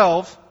 verse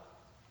 12,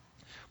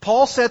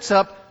 Paul sets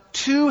up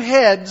two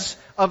heads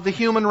of the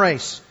human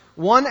race.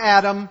 One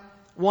Adam,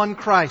 one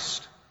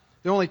Christ.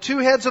 There are only two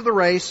heads of the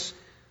race.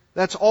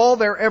 That's all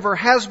there ever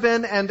has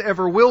been and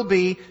ever will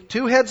be.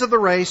 Two heads of the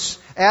race,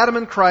 Adam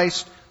and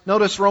Christ.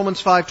 Notice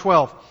Romans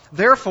 5:12.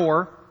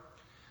 Therefore,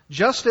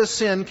 just as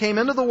sin came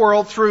into the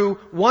world through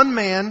one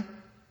man,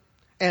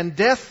 and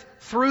death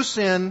through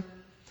sin,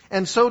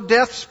 and so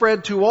death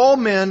spread to all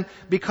men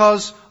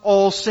because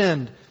all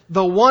sinned.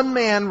 The one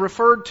man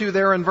referred to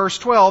there in verse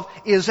 12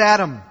 is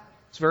Adam.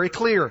 It's very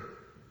clear.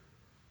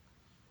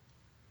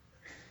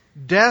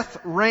 Death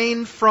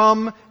reigned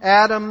from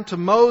Adam to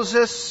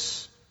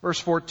Moses, verse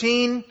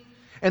 14,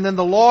 and then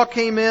the law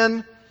came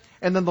in,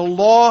 and then the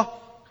law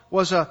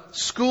was a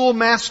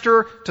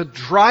schoolmaster to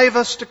drive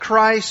us to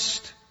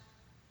Christ.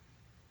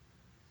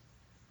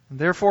 And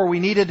therefore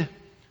we needed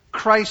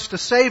Christ to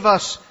save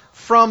us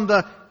from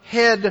the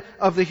head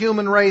of the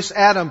human race,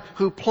 Adam,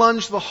 who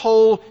plunged the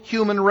whole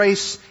human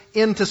race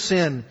into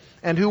sin.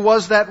 And who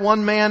was that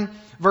one man?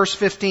 Verse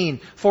 15.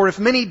 For if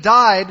many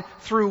died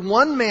through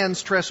one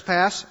man's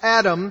trespass,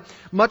 Adam,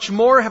 much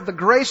more have the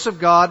grace of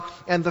God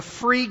and the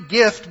free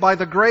gift by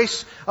the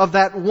grace of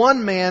that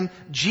one man,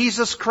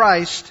 Jesus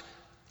Christ,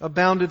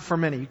 abounded for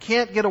many. You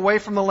can't get away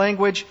from the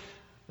language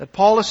that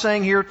Paul is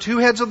saying here. Two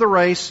heads of the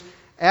race,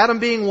 Adam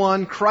being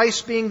one,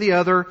 Christ being the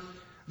other.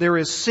 There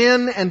is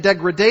sin and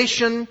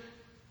degradation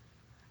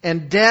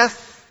and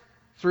death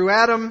through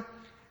Adam,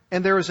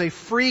 and there is a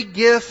free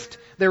gift,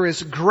 there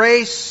is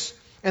grace,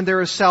 and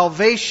there is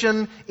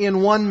salvation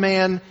in one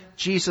man,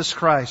 Jesus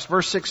Christ.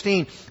 Verse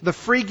 16, the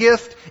free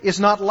gift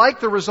is not like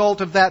the result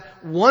of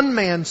that one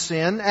man's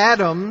sin,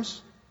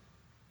 Adam's,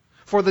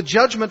 for the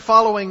judgment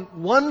following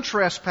one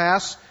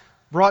trespass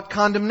brought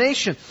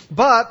condemnation.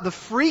 But the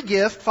free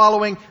gift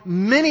following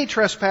many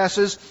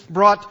trespasses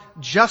brought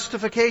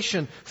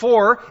justification.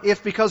 For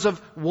if because of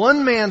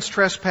one man's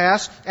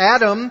trespass,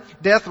 Adam,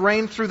 death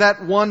reigned through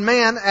that one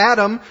man,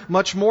 Adam,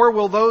 much more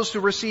will those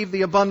who receive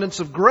the abundance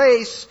of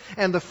grace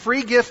and the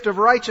free gift of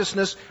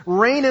righteousness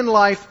reign in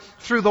life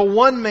through the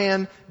one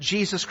man,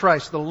 Jesus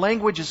Christ. The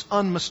language is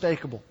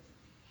unmistakable.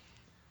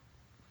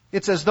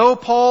 It's as though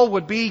Paul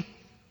would be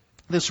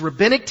this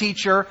rabbinic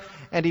teacher,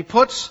 and he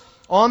puts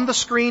on the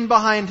screen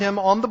behind him,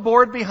 on the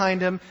board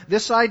behind him,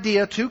 this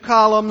idea, two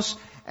columns,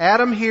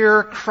 Adam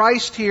here,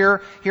 Christ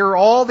here. Here are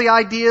all the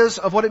ideas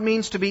of what it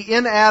means to be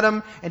in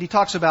Adam. And he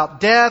talks about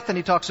death, and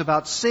he talks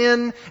about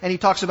sin, and he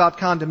talks about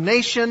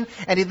condemnation.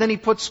 And then he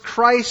puts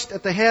Christ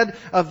at the head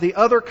of the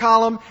other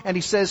column, and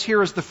he says,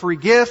 here is the free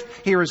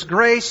gift, here is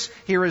grace,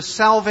 here is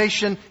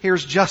salvation,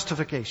 here's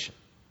justification.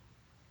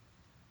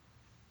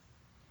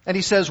 And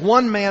he says,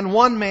 one man,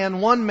 one man,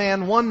 one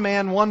man, one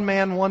man, one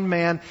man, one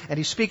man. And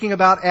he's speaking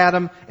about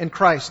Adam and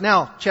Christ.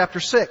 Now,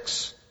 chapter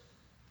 6.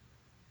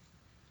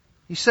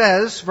 He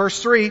says,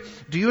 verse 3,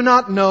 do you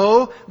not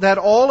know that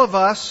all of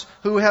us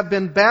who have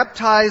been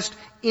baptized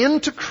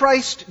into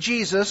Christ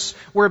Jesus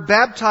were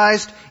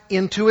baptized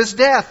into His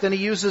death? And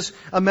he uses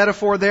a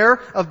metaphor there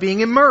of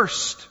being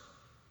immersed,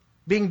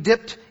 being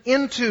dipped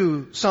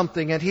into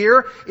something. And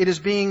here it is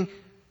being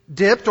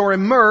dipped or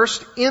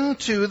immersed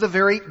into the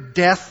very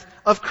death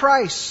of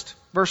Christ.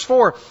 Verse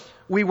 4,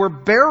 we were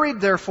buried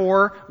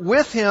therefore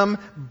with Him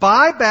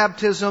by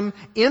baptism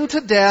into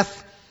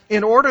death,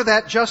 in order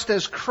that just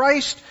as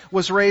Christ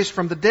was raised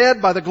from the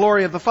dead by the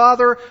glory of the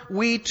Father,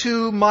 we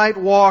too might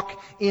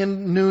walk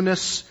in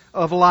newness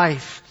of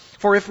life.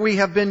 For if we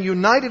have been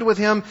united with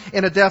Him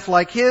in a death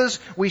like His,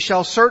 we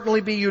shall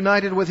certainly be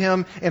united with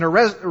Him in a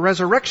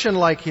resurrection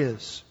like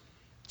His.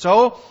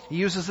 So, he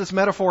uses this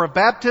metaphor of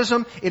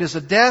baptism. It is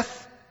a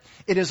death.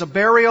 It is a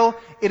burial.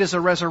 It is a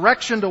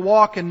resurrection to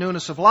walk in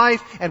newness of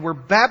life. And we're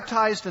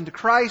baptized into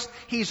Christ.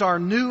 He's our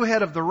new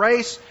head of the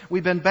race.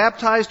 We've been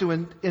baptized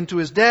into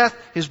His death,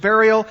 His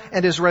burial,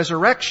 and His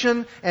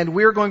resurrection. And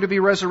we're going to be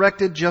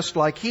resurrected just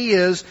like He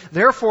is.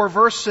 Therefore,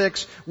 verse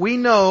 6, we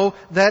know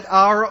that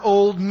our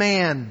old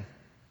man,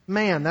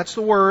 that's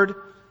the word,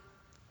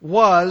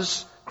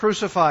 was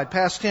crucified,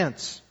 past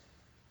tense.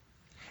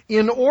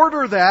 In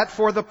order that,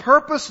 for the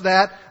purpose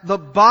that, the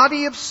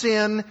body of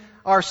sin,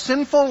 our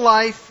sinful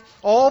life,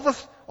 all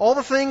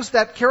the things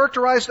that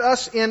characterized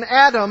us in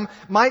Adam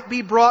might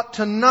be brought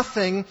to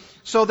nothing,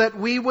 so that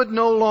we would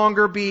no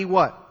longer be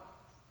what?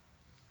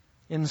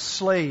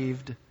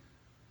 Enslaved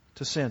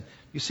to sin.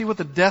 You see what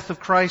the death of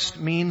Christ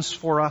means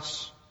for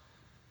us?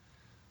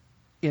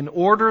 In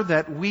order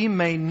that we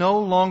may no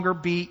longer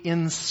be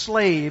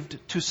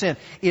enslaved to sin.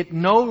 It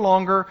no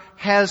longer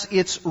has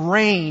its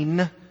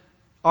reign,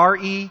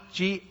 R-E-I-G-N,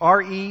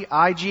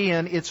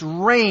 its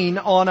reign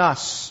on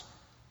us.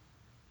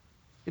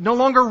 It no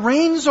longer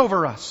reigns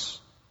over us.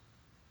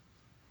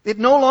 It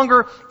no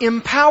longer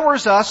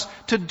empowers us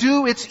to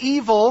do its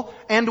evil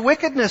and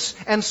wickedness,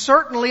 and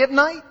certainly at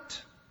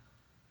night.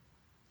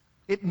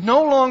 It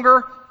no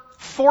longer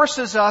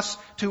forces us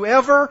to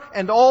ever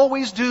and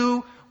always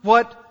do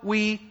what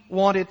we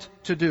want it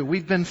to do.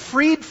 We've been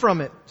freed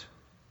from it.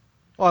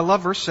 Oh, I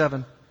love verse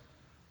 7.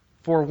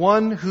 For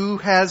one who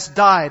has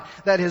died,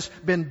 that has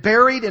been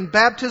buried in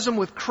baptism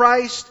with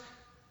Christ,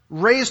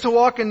 raised to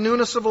walk in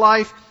newness of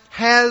life,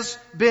 has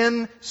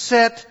been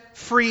set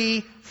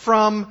free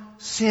from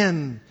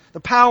sin, the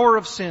power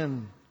of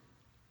sin,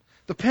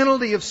 the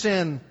penalty of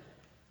sin,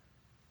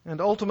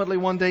 and ultimately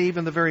one day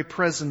even the very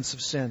presence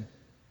of sin.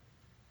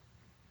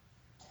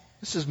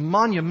 This is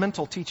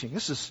monumental teaching.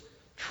 This is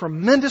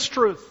tremendous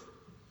truth.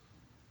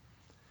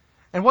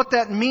 And what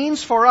that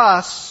means for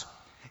us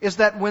is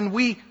that when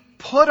we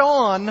put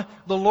on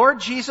the Lord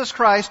Jesus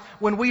Christ,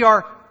 when we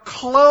are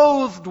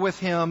clothed with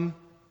Him,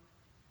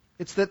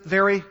 it's that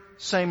very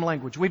same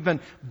language. We've been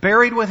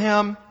buried with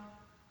Him.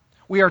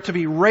 We are to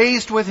be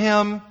raised with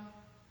Him.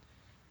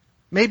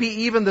 Maybe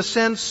even the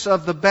sense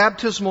of the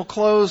baptismal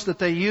clothes that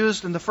they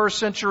used in the first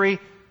century.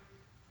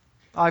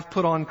 I've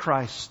put on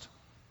Christ.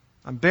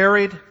 I'm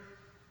buried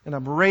and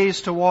I'm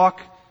raised to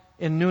walk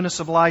in newness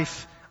of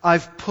life.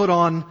 I've put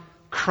on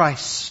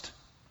Christ.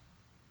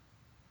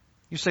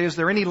 You say, is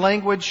there any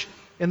language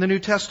in the New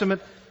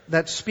Testament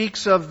that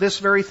speaks of this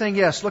very thing?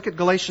 Yes, look at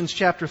Galatians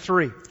chapter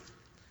 3.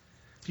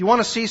 If you want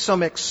to see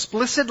some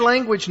explicit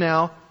language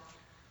now,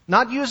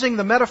 not using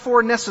the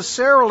metaphor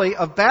necessarily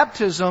of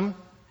baptism,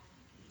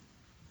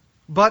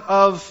 but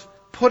of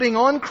putting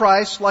on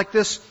Christ, like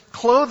this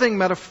clothing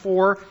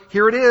metaphor,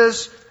 here it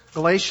is,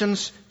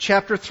 Galatians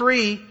chapter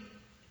 3,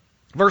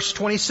 verse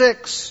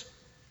 26.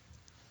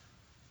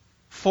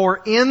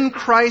 For in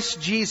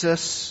Christ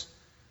Jesus,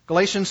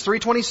 Galatians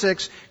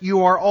 3:26,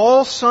 you are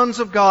all sons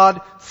of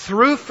God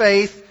through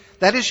faith.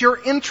 That is your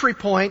entry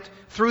point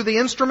through the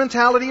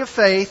instrumentality of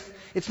faith.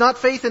 It's not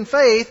faith in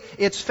faith,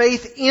 it's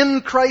faith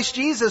in Christ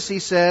Jesus, he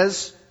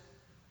says.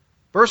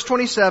 Verse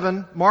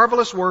 27,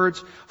 marvelous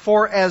words,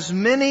 for as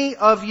many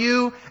of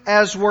you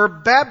as were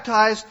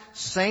baptized,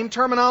 same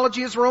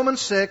terminology as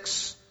Romans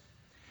 6,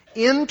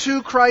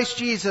 into Christ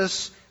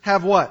Jesus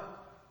have what?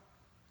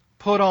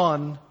 Put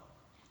on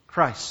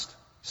Christ.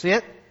 See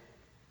it?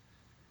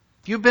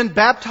 If you've been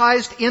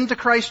baptized into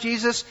Christ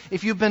Jesus,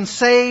 if you've been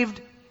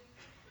saved,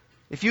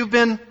 if you've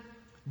been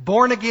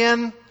born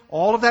again,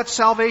 all of that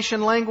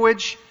salvation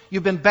language,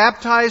 you've been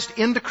baptized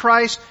into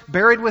Christ,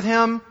 buried with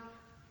Him,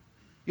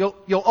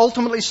 you'll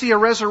ultimately see a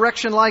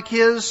resurrection like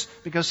His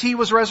because He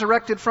was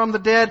resurrected from the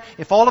dead.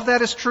 If all of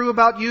that is true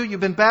about you, you've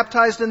been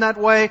baptized in that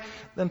way,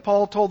 then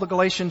Paul told the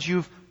Galatians,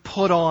 you've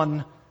put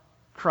on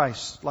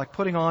Christ, like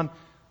putting on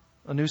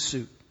a new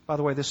suit. By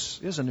the way, this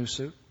is a new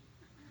suit.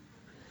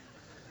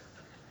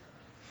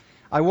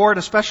 I wore it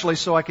especially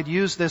so I could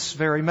use this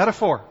very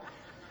metaphor.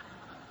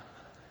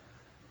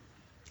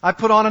 I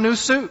put on a new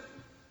suit.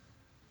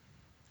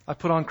 I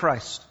put on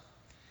Christ.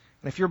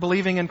 And if you're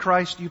believing in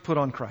Christ, you put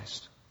on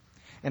Christ.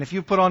 And if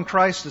you put on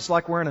Christ, it's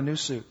like wearing a new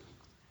suit.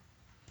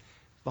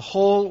 The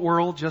whole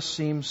world just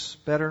seems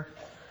better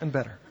and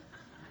better.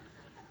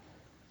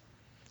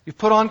 You've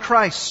put on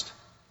Christ.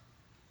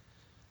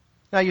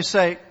 Now you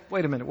say,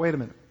 wait a minute.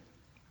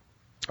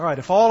 All right,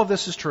 if all of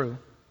this is true,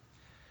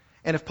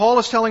 and if Paul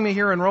is telling me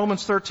here in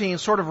Romans 13,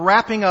 sort of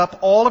wrapping up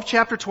all of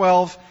chapter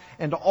 12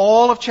 and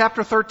all of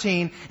chapter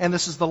 13, and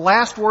this is the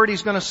last word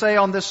he's going to say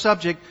on this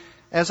subject,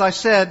 as I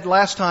said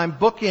last time,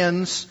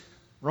 bookends,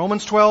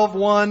 Romans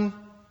 12:1,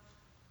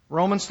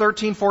 Romans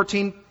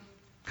 13:14,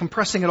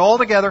 compressing it all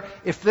together.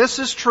 If this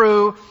is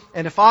true,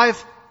 and if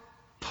I've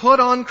put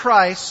on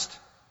Christ,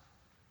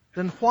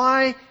 then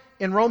why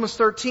in Romans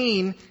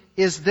 13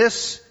 is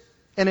this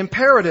an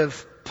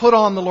imperative, put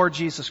on the Lord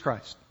Jesus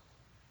Christ?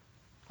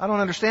 I don't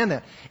understand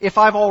that. If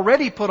I've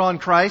already put on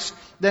Christ,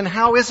 then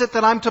how is it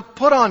that I'm to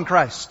put on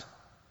Christ?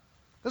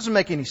 Doesn't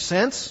make any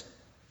sense.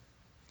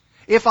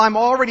 If I'm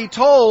already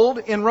told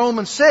in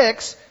Romans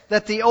 6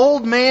 that the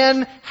old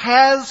man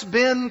has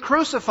been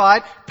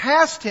crucified,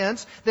 past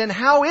tense, then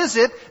how is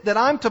it that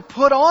I'm to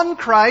put on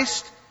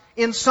Christ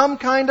in some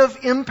kind of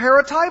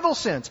imperatival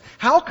sense?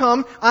 How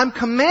come I'm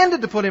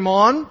commanded to put Him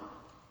on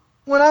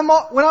when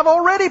I've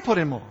already put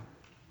Him on?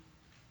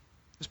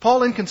 Is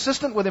Paul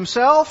inconsistent with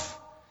himself?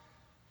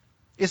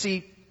 Is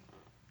he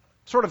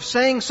sort of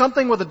saying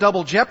something with a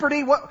double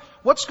jeopardy?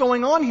 What's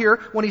going on here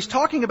when he's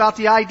talking about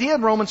the idea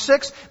in Romans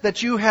 6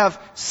 that you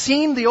have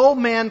seen the old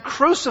man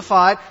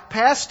crucified,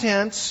 past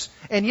tense,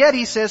 and yet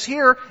he says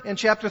here in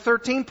chapter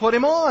 13, put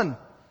him on.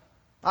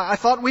 I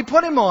thought we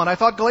put him on. I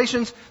thought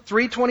Galatians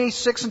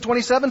 3:26 and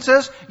 27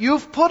 says,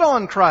 you've put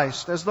on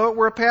Christ, as though it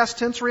were a past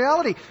tense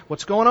reality.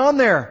 What's going on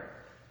there?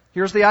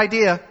 Here's the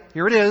idea.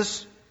 Here it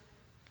is.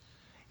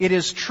 It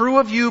is true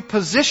of you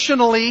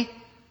positionally.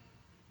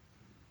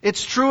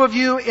 It's true of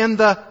you in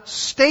the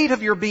state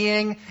of your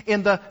being,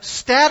 in the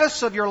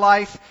status of your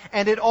life,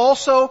 and it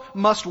also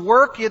must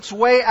work its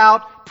way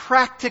out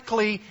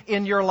practically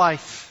in your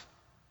life.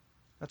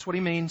 That's what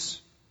he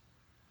means.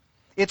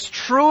 It's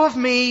true of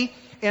me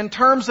in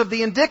terms of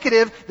the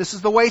indicative. This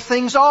is the way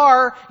things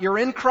are. You're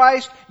in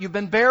Christ. You've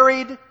been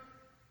buried.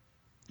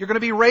 You're going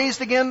to be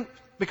raised again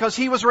because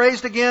He was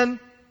raised again.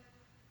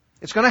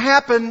 It's going to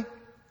happen.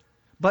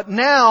 But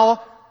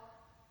now,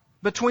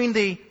 between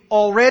the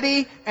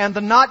already and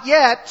the not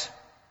yet,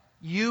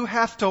 you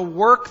have to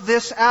work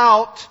this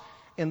out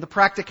in the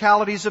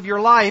practicalities of your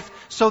life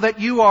so that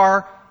you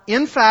are,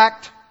 in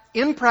fact,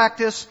 in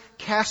practice,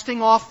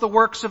 casting off the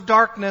works of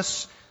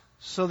darkness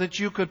so that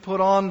you could put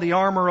on the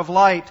armor of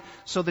light,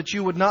 so that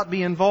you would not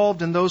be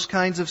involved in those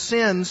kinds of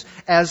sins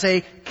as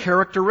a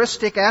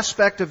characteristic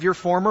aspect of your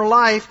former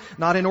life,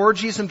 not in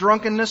orgies and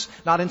drunkenness,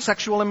 not in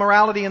sexual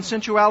immorality and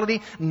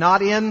sensuality,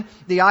 not in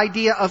the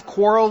idea of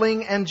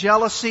quarreling and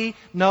jealousy.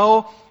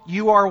 No,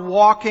 you are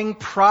walking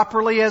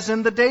properly as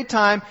in the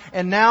daytime,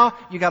 and now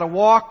you got to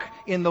walk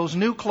in those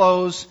new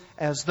clothes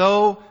as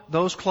though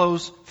those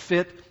clothes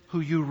fit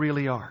who you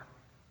really are.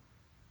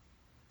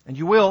 And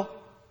you will.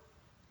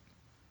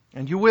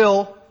 And you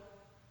will.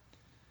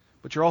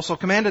 But you're also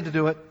commanded to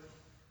do it.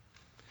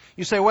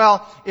 You say,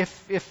 well,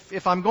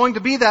 if I'm going to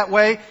be that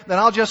way, then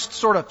I'll just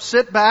sort of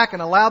sit back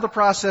and allow the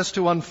process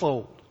to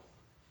unfold.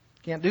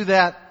 Can't do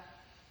that.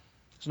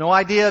 There's no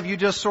idea of you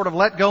just sort of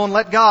let go and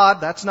let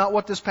God. That's not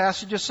what this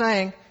passage is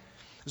saying.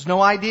 There's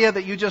no idea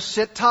that you just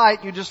sit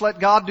tight, you just let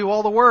God do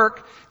all the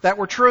work. If that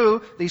were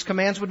true, these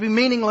commands would be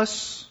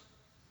meaningless.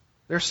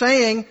 They're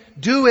saying,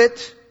 do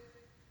it.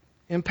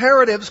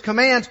 Imperatives,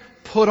 commands,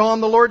 put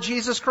on the Lord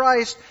Jesus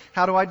Christ.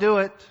 How do I do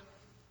it?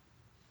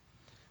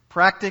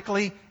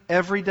 Practically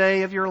every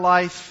day of your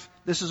life,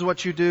 this is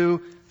what you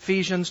do.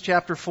 Ephesians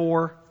chapter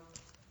 4.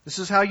 This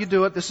is how you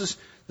do it. This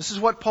is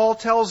what Paul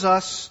tells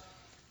us.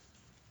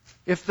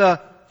 If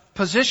the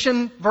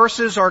position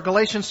verses are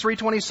Galatians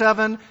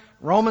 3:27,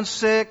 Romans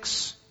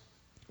 6,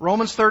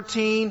 Romans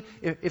 13,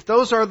 if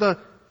those are the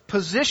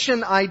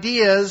position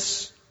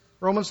ideas,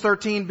 Romans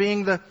 13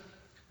 being the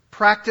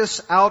practice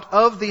out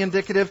of the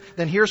indicative,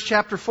 then here's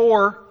chapter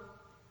 4,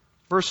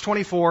 verse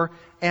 24,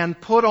 and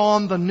put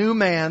on the new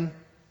man.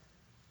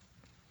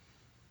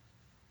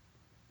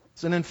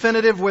 It's an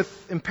infinitive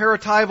with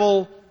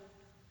imperatival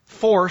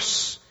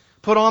force.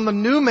 Put on the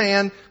new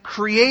man,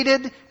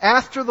 created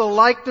after the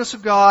likeness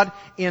of God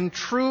in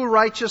true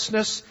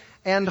righteousness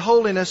and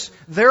holiness,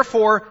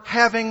 therefore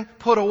having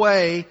put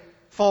away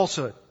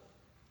falsehood.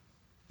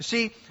 You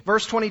see,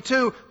 verse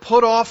 22,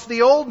 put off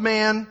the old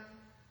man,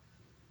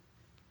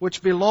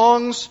 which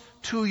belongs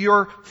to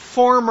your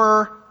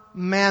former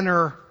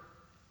manner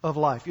of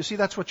life. You see,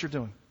 that's what you're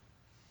doing.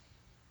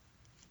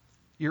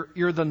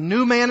 You're the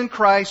new man in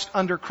Christ,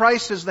 under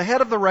Christ as the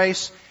head of the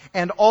race,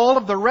 and all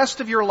of the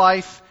rest of your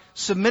life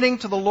submitting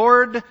to the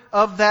Lord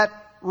of that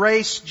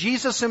race,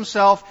 Jesus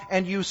Himself,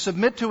 and you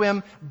submit to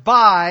Him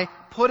by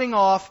putting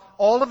off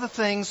all of the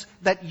things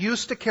that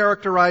used to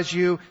characterize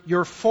you,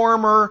 your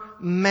former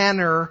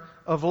manner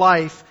of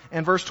life.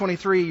 And verse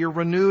 23, you're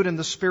renewed in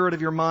the spirit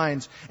of your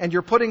minds. And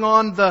you're putting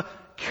on the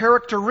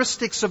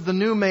characteristics of the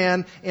new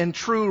man in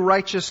true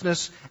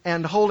righteousness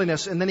and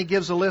holiness. And then he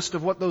gives a list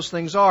of what those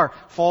things are.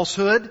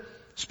 Falsehood,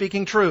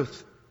 speaking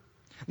truth.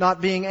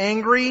 Not being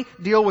angry,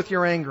 deal with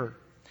your anger.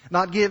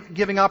 Not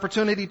giving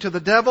opportunity to the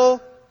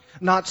devil.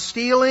 Not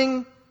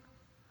stealing,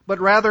 but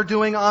rather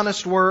doing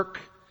honest work.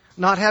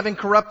 Not having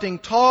corrupting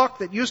talk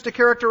that used to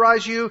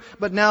characterize you,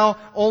 but now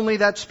only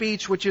that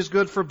speech which is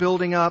good for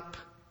building up.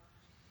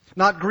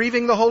 Not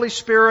grieving the Holy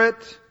Spirit,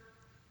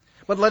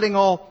 but letting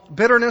all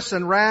bitterness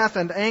and wrath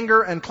and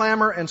anger and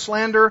clamor and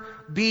slander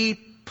be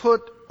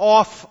put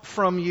off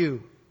from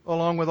you,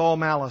 along with all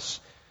malice.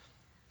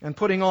 And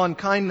putting on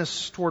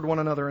kindness toward one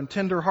another and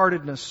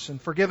tender-heartedness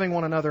and forgiving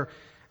one another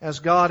as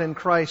God in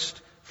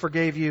Christ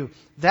forgave you.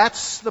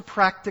 That's the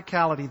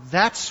practicality.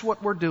 That's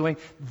what we're doing.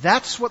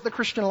 That's what the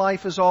Christian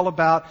life is all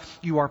about.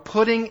 You are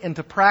putting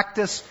into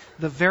practice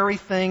the very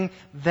thing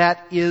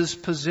that is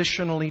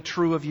positionally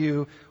true of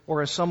you,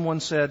 or as someone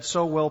said,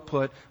 so well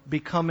put,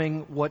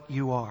 becoming what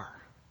you are.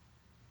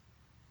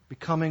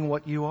 Becoming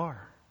what you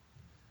are.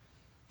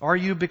 Are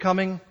you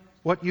becoming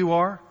what you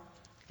are?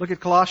 Look at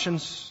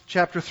Colossians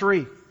chapter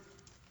 3.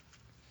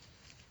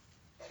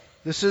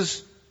 This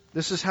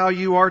is how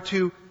you are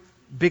to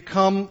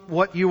become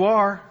what you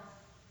are.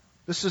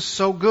 This is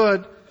so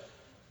good.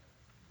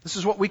 This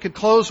is what we could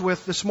close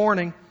with this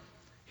morning.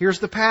 Here's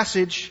the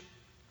passage.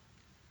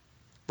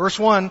 Verse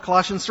 1,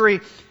 Colossians 3.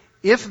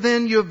 If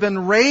then you have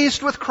been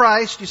raised with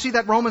Christ, you see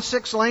that Romans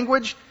 6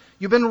 language?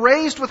 You've been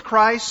raised with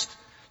Christ.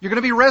 You're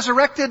going to be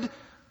resurrected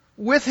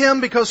with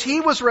Him because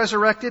He was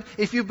resurrected.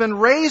 If you've been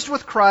raised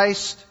with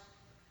Christ,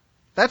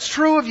 that's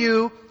true of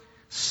you.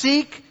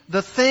 Seek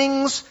the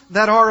things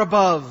that are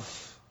above.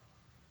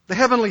 The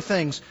heavenly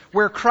things,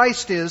 where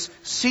Christ is,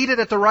 seated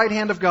at the right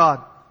hand of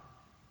God.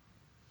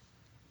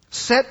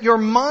 Set your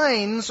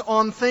minds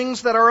on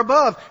things that are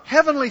above.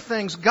 Heavenly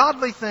things,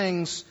 godly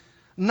things,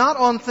 not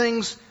on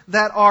things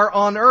that are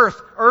on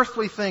earth.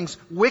 Earthly things,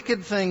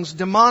 wicked things,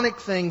 demonic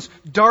things,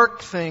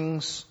 dark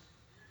things.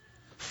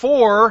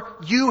 For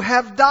you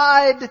have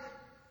died.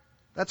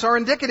 That's our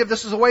indicative.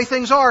 This is the way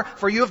things are.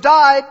 For you have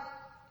died.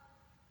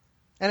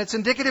 And it's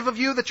indicative of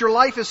you that your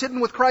life is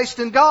hidden with Christ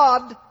in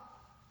God.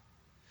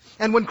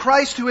 And when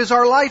Christ, who is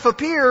our life,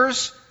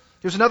 appears,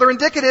 here's another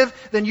indicative,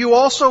 then you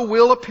also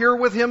will appear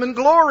with Him in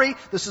glory.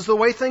 This is the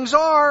way things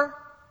are.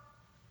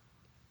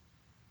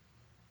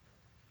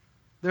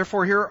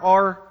 Therefore, here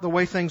are the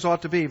way things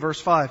ought to be. Verse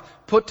 5.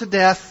 Put to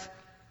death.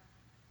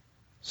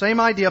 Same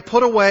idea.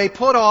 Put away,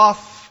 put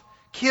off,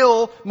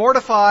 kill,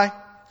 mortify,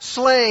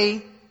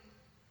 slay.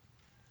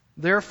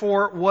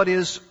 Therefore, what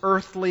is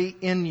earthly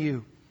in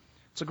you?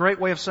 It's a great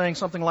way of saying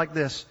something like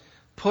this.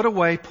 Put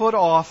away, put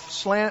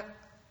off,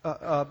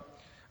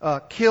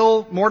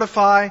 kill,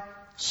 mortify,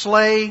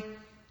 slay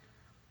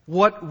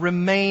what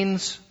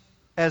remains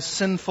as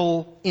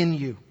sinful in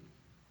you.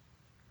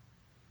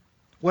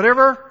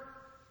 Whatever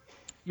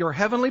your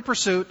heavenly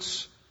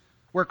pursuits,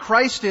 where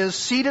Christ is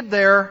seated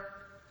there,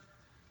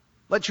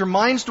 let your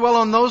minds dwell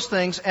on those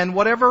things, and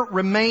whatever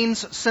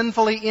remains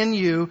sinfully in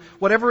you,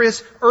 whatever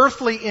is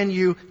earthly in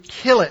you,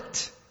 kill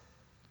it.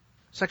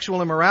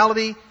 Sexual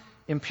immorality,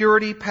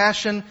 impurity,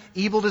 passion,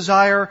 evil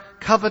desire,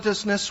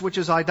 covetousness, which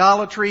is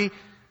idolatry.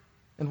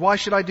 And why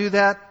should I do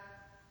that?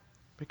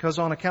 Because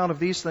on account of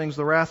these things,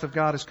 the wrath of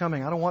God is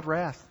coming. I don't want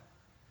wrath.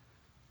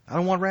 I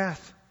don't want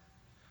wrath.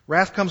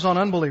 Wrath comes on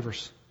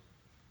unbelievers.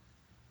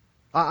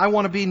 I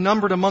want to be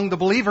numbered among the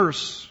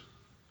believers.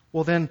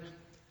 Well then,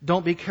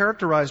 don't be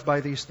characterized by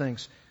these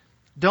things.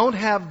 Don't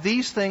have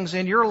these things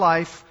in your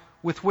life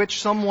with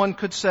which someone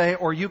could say,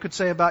 or you could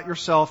say about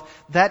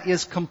yourself, that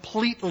is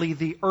completely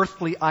the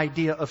earthly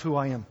idea of who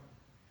I am.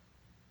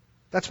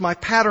 That's my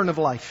pattern of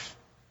life.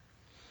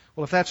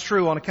 Well, if that's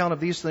true, on account of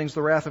these things,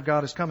 the wrath of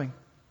God is coming.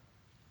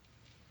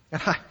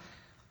 And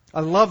I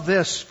love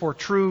this for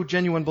true,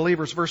 genuine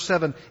believers. Verse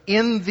 7,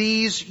 in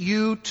these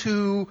you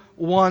too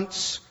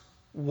once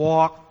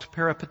walked,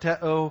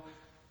 peripateo,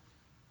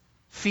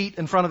 feet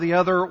in front of the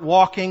other,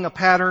 walking a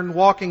pattern,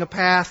 walking a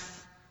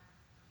path.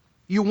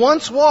 You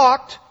once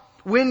walked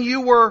when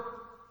you were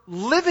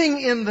living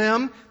in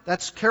them.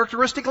 That's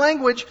characteristic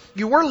language.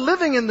 You were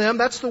living in them.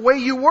 That's the way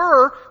you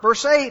were.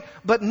 Verse 8.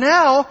 But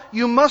now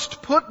you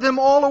must put them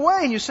all away.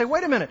 And you say,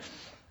 wait a minute.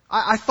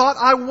 I thought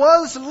I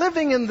was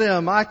living in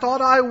them. I thought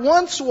I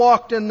once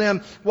walked in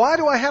them. Why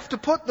do I have to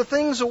put the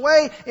things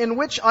away in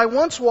which I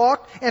once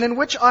walked and in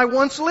which I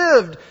once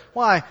lived?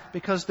 Why?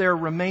 Because they're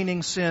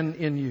remaining sin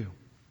in you.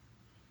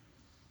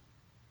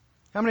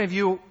 How many of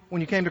you,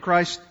 when you came to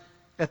Christ,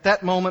 at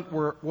that moment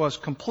was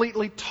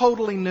completely,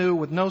 totally new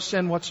with no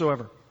sin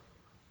whatsoever?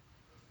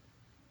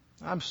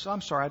 I'm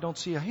sorry, I don't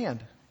see a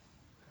hand.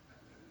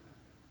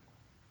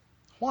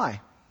 Why?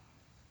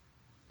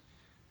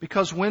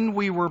 Because when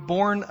we were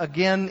born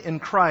again in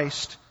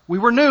Christ, we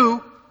were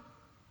new,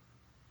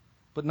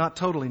 but not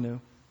totally new.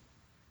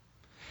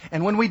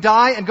 And when we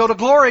die and go to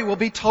glory, we'll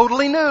be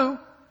totally new,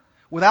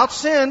 without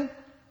sin,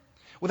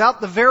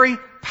 without the very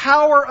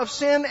power of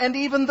sin and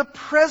even the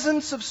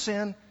presence of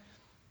sin.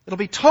 It'll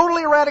be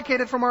totally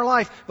eradicated from our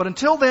life. But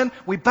until then,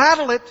 we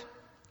battle it.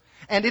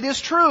 And it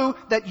is true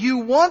that you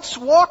once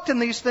walked in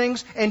these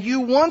things and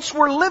you once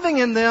were living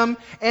in them.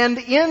 And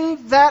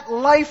in that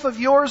life of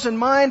yours and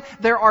mine,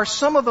 there are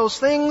some of those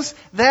things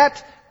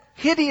that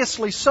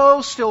hideously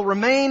so still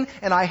remain,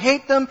 and I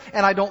hate them,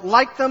 and I don't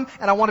like them,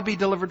 and I want to be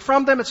delivered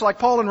from them. It's like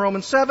Paul in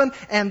Romans 7.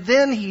 And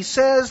then he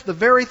says the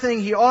very thing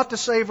he ought to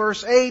say,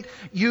 verse 8,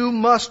 you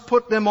must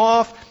put them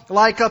off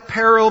like a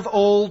pair of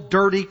old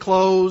dirty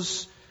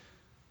clothes.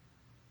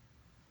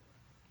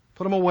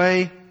 Put them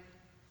away.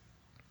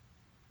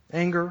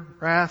 Anger,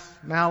 wrath,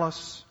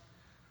 malice,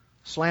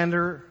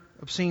 slander,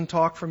 obscene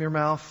talk from your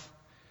mouth.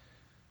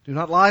 Do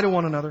not lie to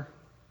one another,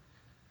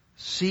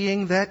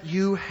 seeing that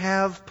you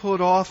have put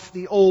off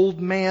the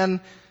old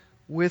man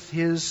with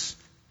his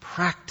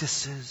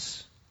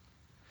practices.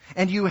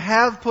 And you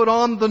have put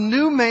on the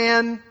new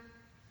man.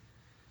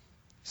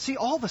 See,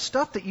 all the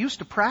stuff that you used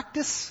to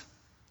practice,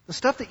 the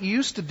stuff that you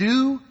used to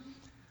do,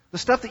 the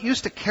stuff that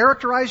used to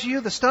characterize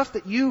you, the stuff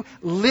that you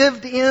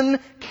lived in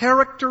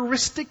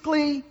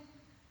characteristically,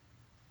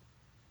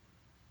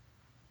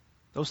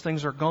 those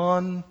things are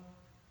gone.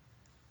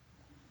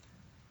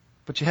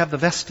 But you have the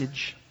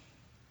vestige.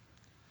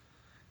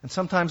 And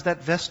sometimes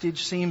that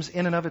vestige seems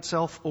in and of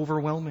itself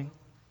overwhelming.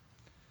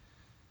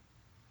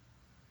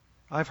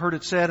 I've heard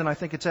it said, and I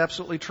think it's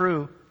absolutely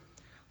true,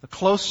 the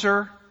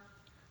closer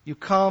you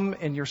come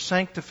in your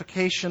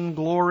sanctification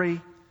glory,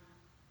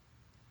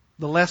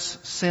 the less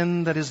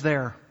sin that is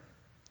there.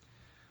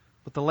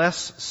 But the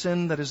less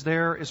sin that is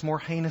there is more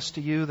heinous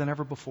to you than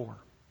ever before.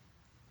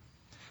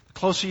 The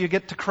closer you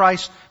get to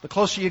Christ, the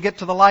closer you get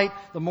to the light,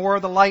 the more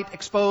the light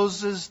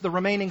exposes the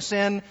remaining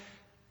sin,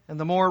 and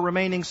the more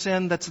remaining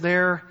sin that's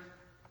there,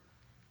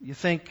 you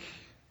think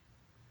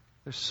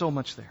there's so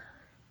much there.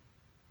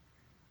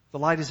 The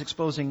light is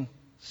exposing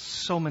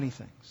so many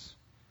things.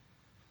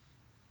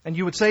 And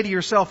you would say to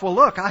yourself, well,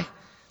 look, I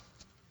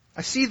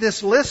see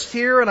this list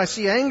here, and I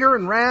see anger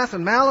and wrath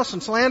and malice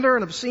and slander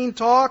and obscene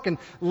talk and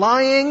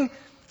lying.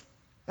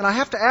 And I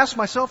have to ask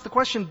myself the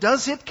question,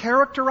 does it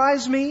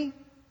characterize me?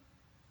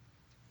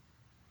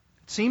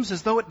 It seems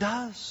as though it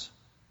does.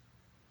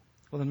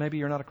 Well, then maybe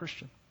you're not a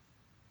Christian.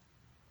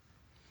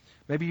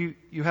 Maybe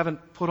you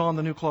haven't put on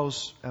the new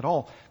clothes at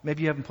all.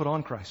 Maybe you haven't put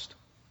on Christ.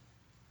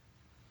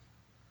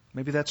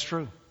 Maybe that's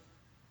true.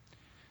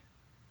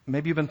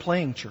 Maybe you've been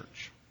playing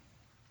church.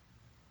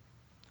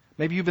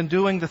 Maybe you've been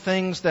doing the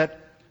things that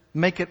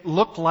make it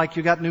look like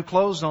you got new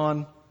clothes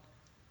on.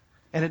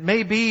 And it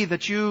may be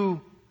that you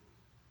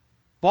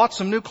bought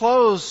some new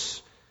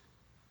clothes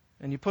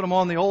and you put them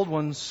on the old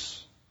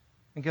ones.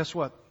 And guess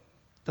what?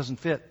 It doesn't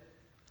fit.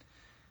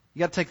 You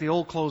got to take the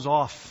old clothes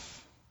off.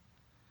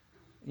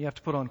 You have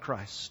to put on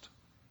Christ.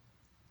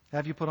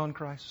 Have you put on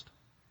Christ?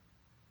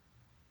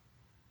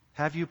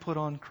 Have you put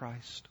on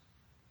Christ?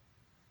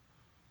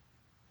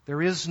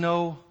 There is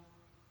no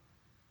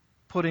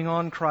putting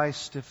on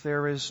Christ if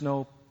there is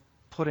no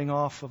putting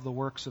off of the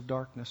works of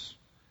darkness.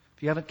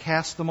 If you haven't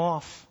cast them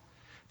off,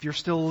 if you're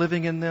still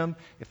living in them,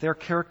 if they're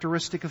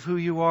characteristic of who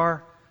you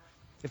are,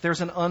 if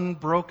there's an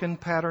unbroken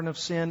pattern of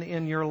sin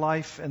in your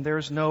life and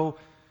there's no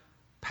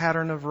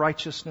pattern of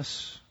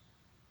righteousness,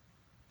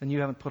 then you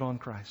haven't put on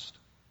Christ.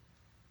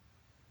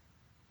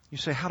 You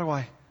say, how do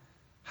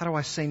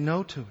I say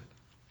no to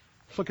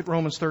it? Look at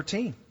Romans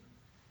 13.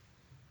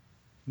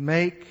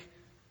 Make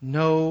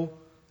no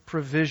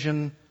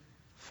provision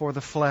for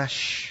the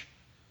flesh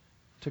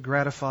to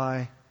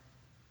gratify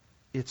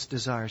its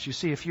desires. You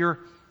see, if you're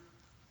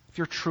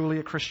truly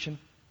a Christian,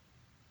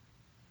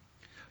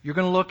 you're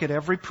going to look at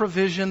every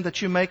provision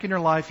that you make in your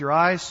life, your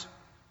eyes,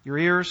 your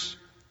ears,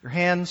 your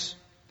hands.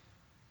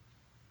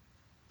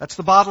 That's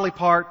the bodily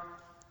part,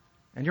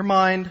 and your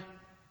mind.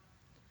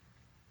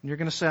 And you're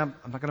going to say, I'm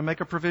not going to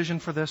make a provision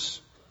for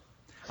this.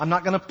 I'm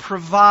not going to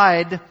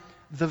provide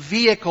the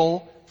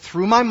vehicle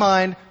through my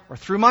mind or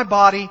through my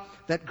body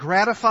that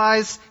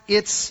gratifies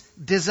its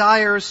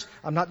desires.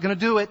 I'm not going to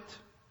do it.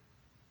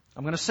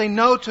 I'm going to say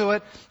no to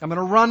it. I'm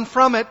going to run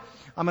from it.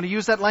 I'm going to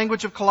use that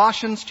language of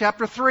Colossians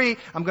chapter 3.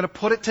 I'm going to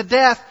put it to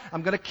death.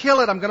 I'm going to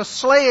kill it. I'm going to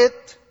slay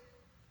it.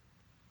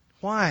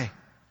 Why?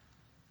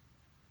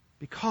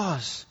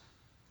 Because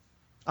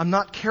I'm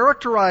not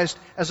characterized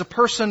as a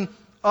person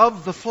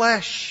of the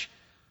flesh.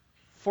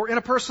 For in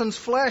a person's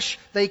flesh,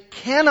 they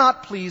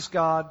cannot please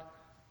God.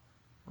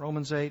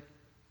 Romans 8.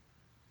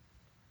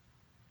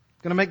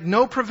 Going to make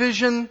no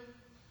provision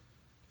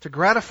to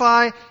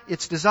gratify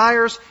its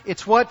desires.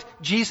 It's what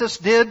Jesus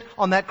did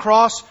on that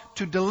cross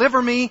to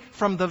deliver me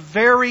from the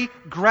very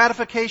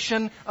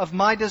gratification of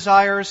my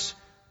desires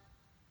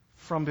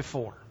from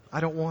before.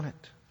 I don't want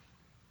it.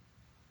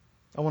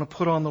 I want to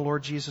put on the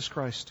Lord Jesus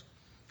Christ.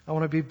 I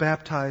want to be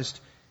baptized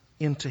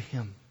into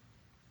Him.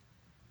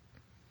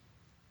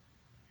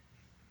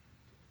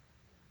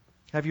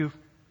 Have you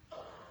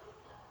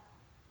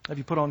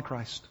put on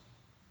Christ?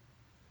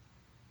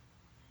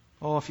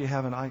 Oh, if you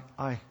haven't,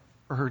 I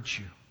urge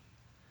you.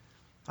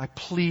 I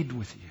plead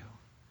with you.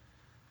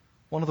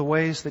 One of the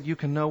ways that you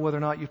can know whether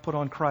or not you've put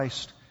on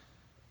Christ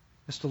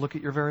is to look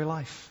at your very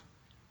life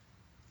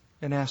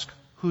and ask,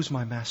 who's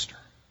my master?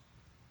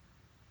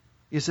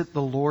 Is it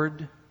the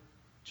Lord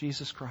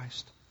Jesus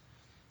Christ?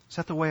 Is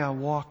that the way I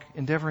walk,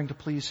 endeavoring to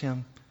please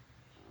Him?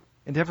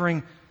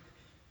 Endeavoring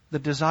the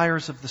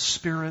desires of the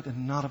Spirit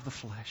and not of the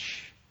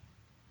flesh.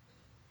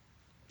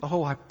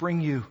 Oh, I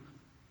bring you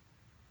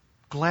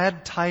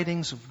glad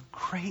tidings of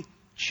great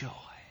joy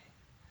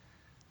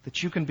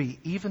that you can be,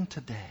 even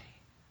today,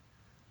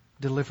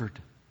 delivered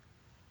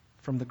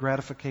from the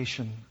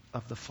gratification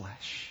of the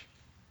flesh.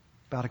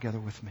 Bow together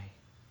with me.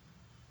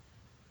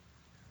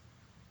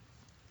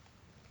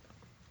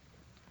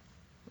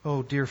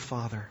 Oh, dear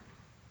Father,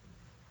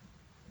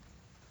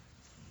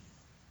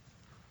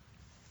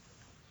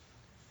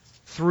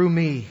 through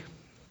me,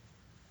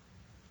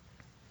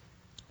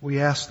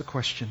 we ask the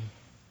question,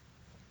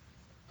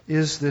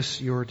 Is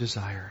this your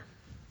desire?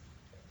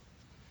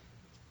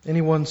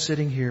 Anyone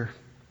sitting here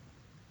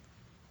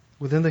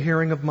within the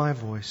hearing of my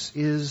voice,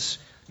 is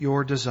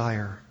your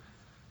desire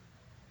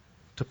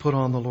to put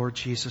on the Lord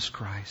Jesus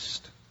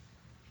Christ?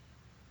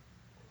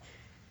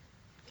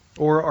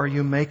 Or are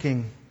you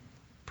making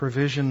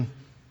provision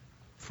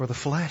for the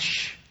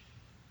flesh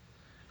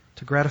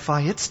to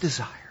gratify its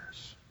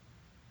desires?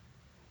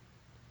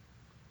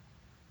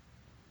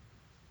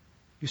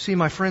 You see,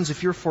 my friends,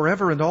 if you're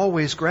forever and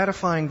always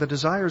gratifying the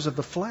desires of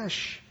the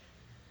flesh,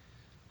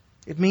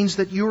 it means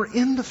that you're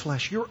in the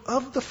flesh, you're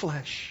of the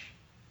flesh,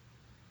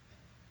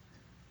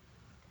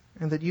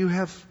 and that you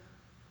have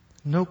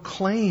no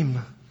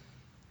claim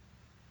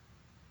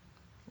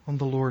on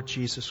the Lord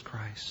Jesus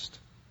Christ.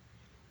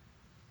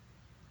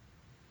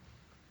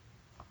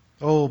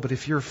 Oh, but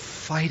if you're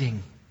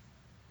fighting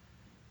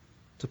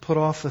to put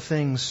off the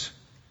things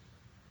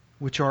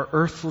which are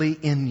earthly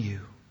in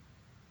you,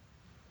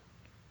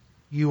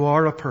 you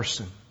are a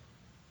person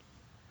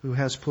who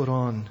has put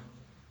on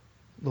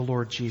the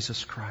Lord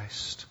Jesus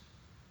Christ.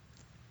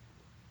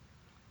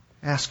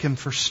 Ask Him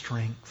for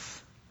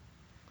strength.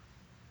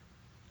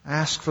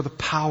 Ask for the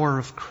power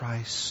of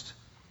Christ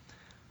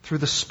through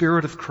the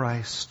Spirit of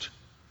Christ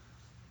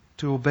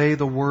to obey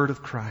the Word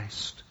of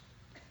Christ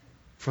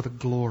for the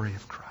glory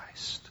of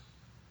Christ.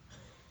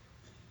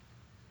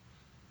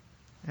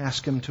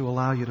 Ask Him to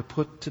allow you to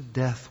put to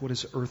death what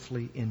is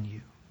earthly in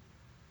you.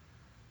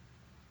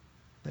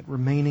 That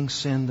remaining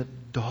sin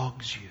that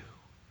dogs you.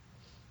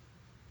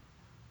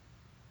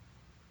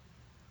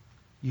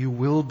 You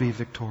will be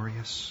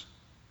victorious.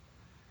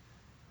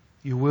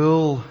 You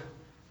will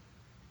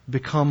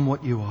become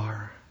what you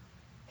are.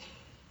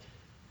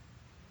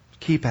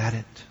 Keep at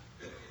it.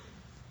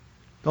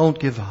 Don't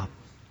give up.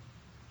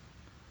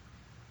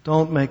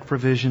 Don't make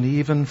provision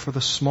even for the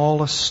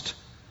smallest,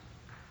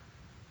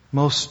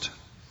 most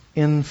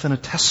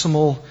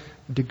infinitesimal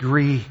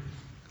degree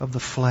of the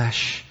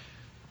flesh.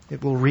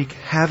 It will wreak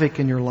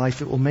havoc in your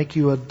life. It will make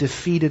you a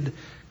defeated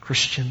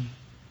Christian.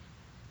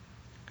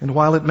 And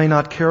while it may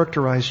not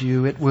characterize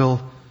you, it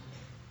will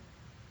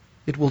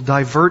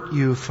divert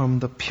you from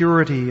the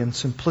purity and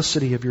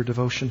simplicity of your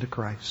devotion to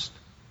Christ.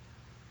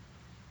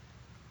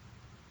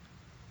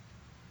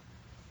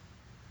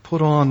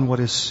 Put on what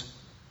is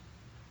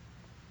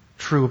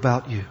true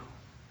about you.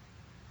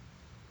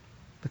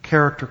 The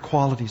character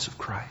qualities of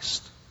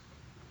Christ.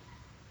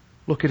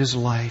 Look at His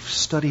life.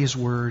 Study His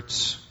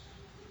words.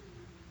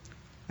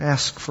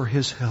 Ask for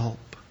His help,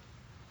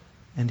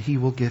 and He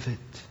will give it.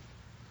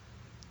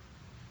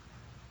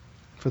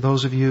 For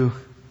those of you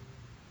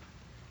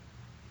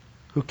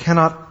who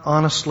cannot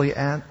honestly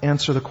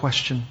answer the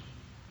question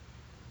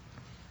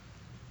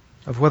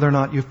of whether or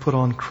not you've put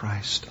on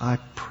Christ, I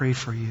pray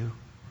for you.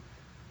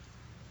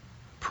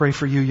 Pray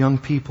for you young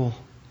people.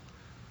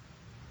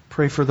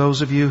 Pray for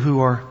those of you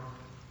who are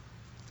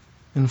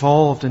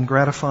involved in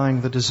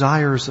gratifying the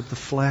desires of the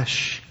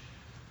flesh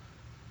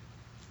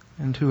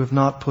and who have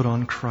not put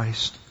on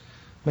Christ.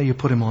 May you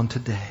put Him on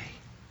today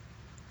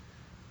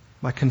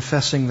by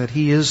confessing that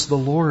He is the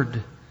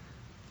Lord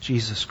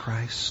Jesus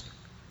Christ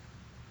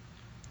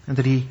and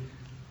that He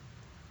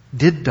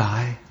did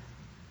die,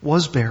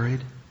 was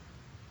buried,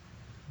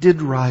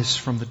 did rise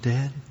from the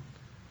dead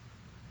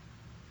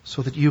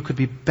so that you could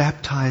be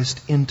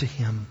baptized into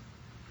Him,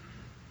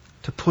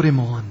 to put Him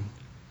on,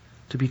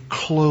 to be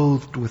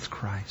clothed with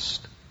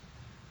Christ.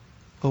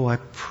 Oh, I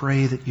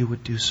pray that you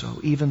would do so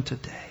even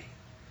today.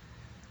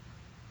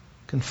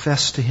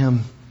 Confess to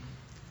Him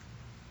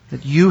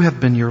that you have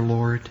been your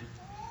Lord.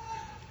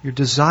 Your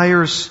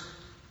desires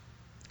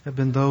have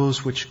been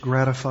those which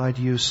gratified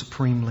you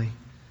supremely.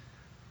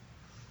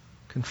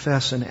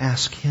 Confess and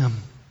ask Him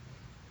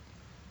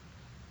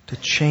to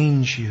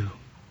change you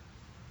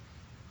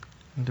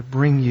and to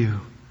bring you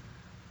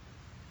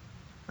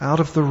out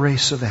of the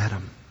race of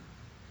Adam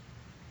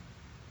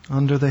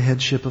under the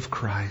headship of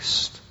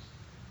Christ.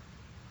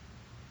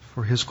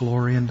 For His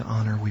glory and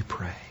honor we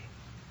pray.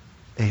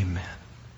 Amen.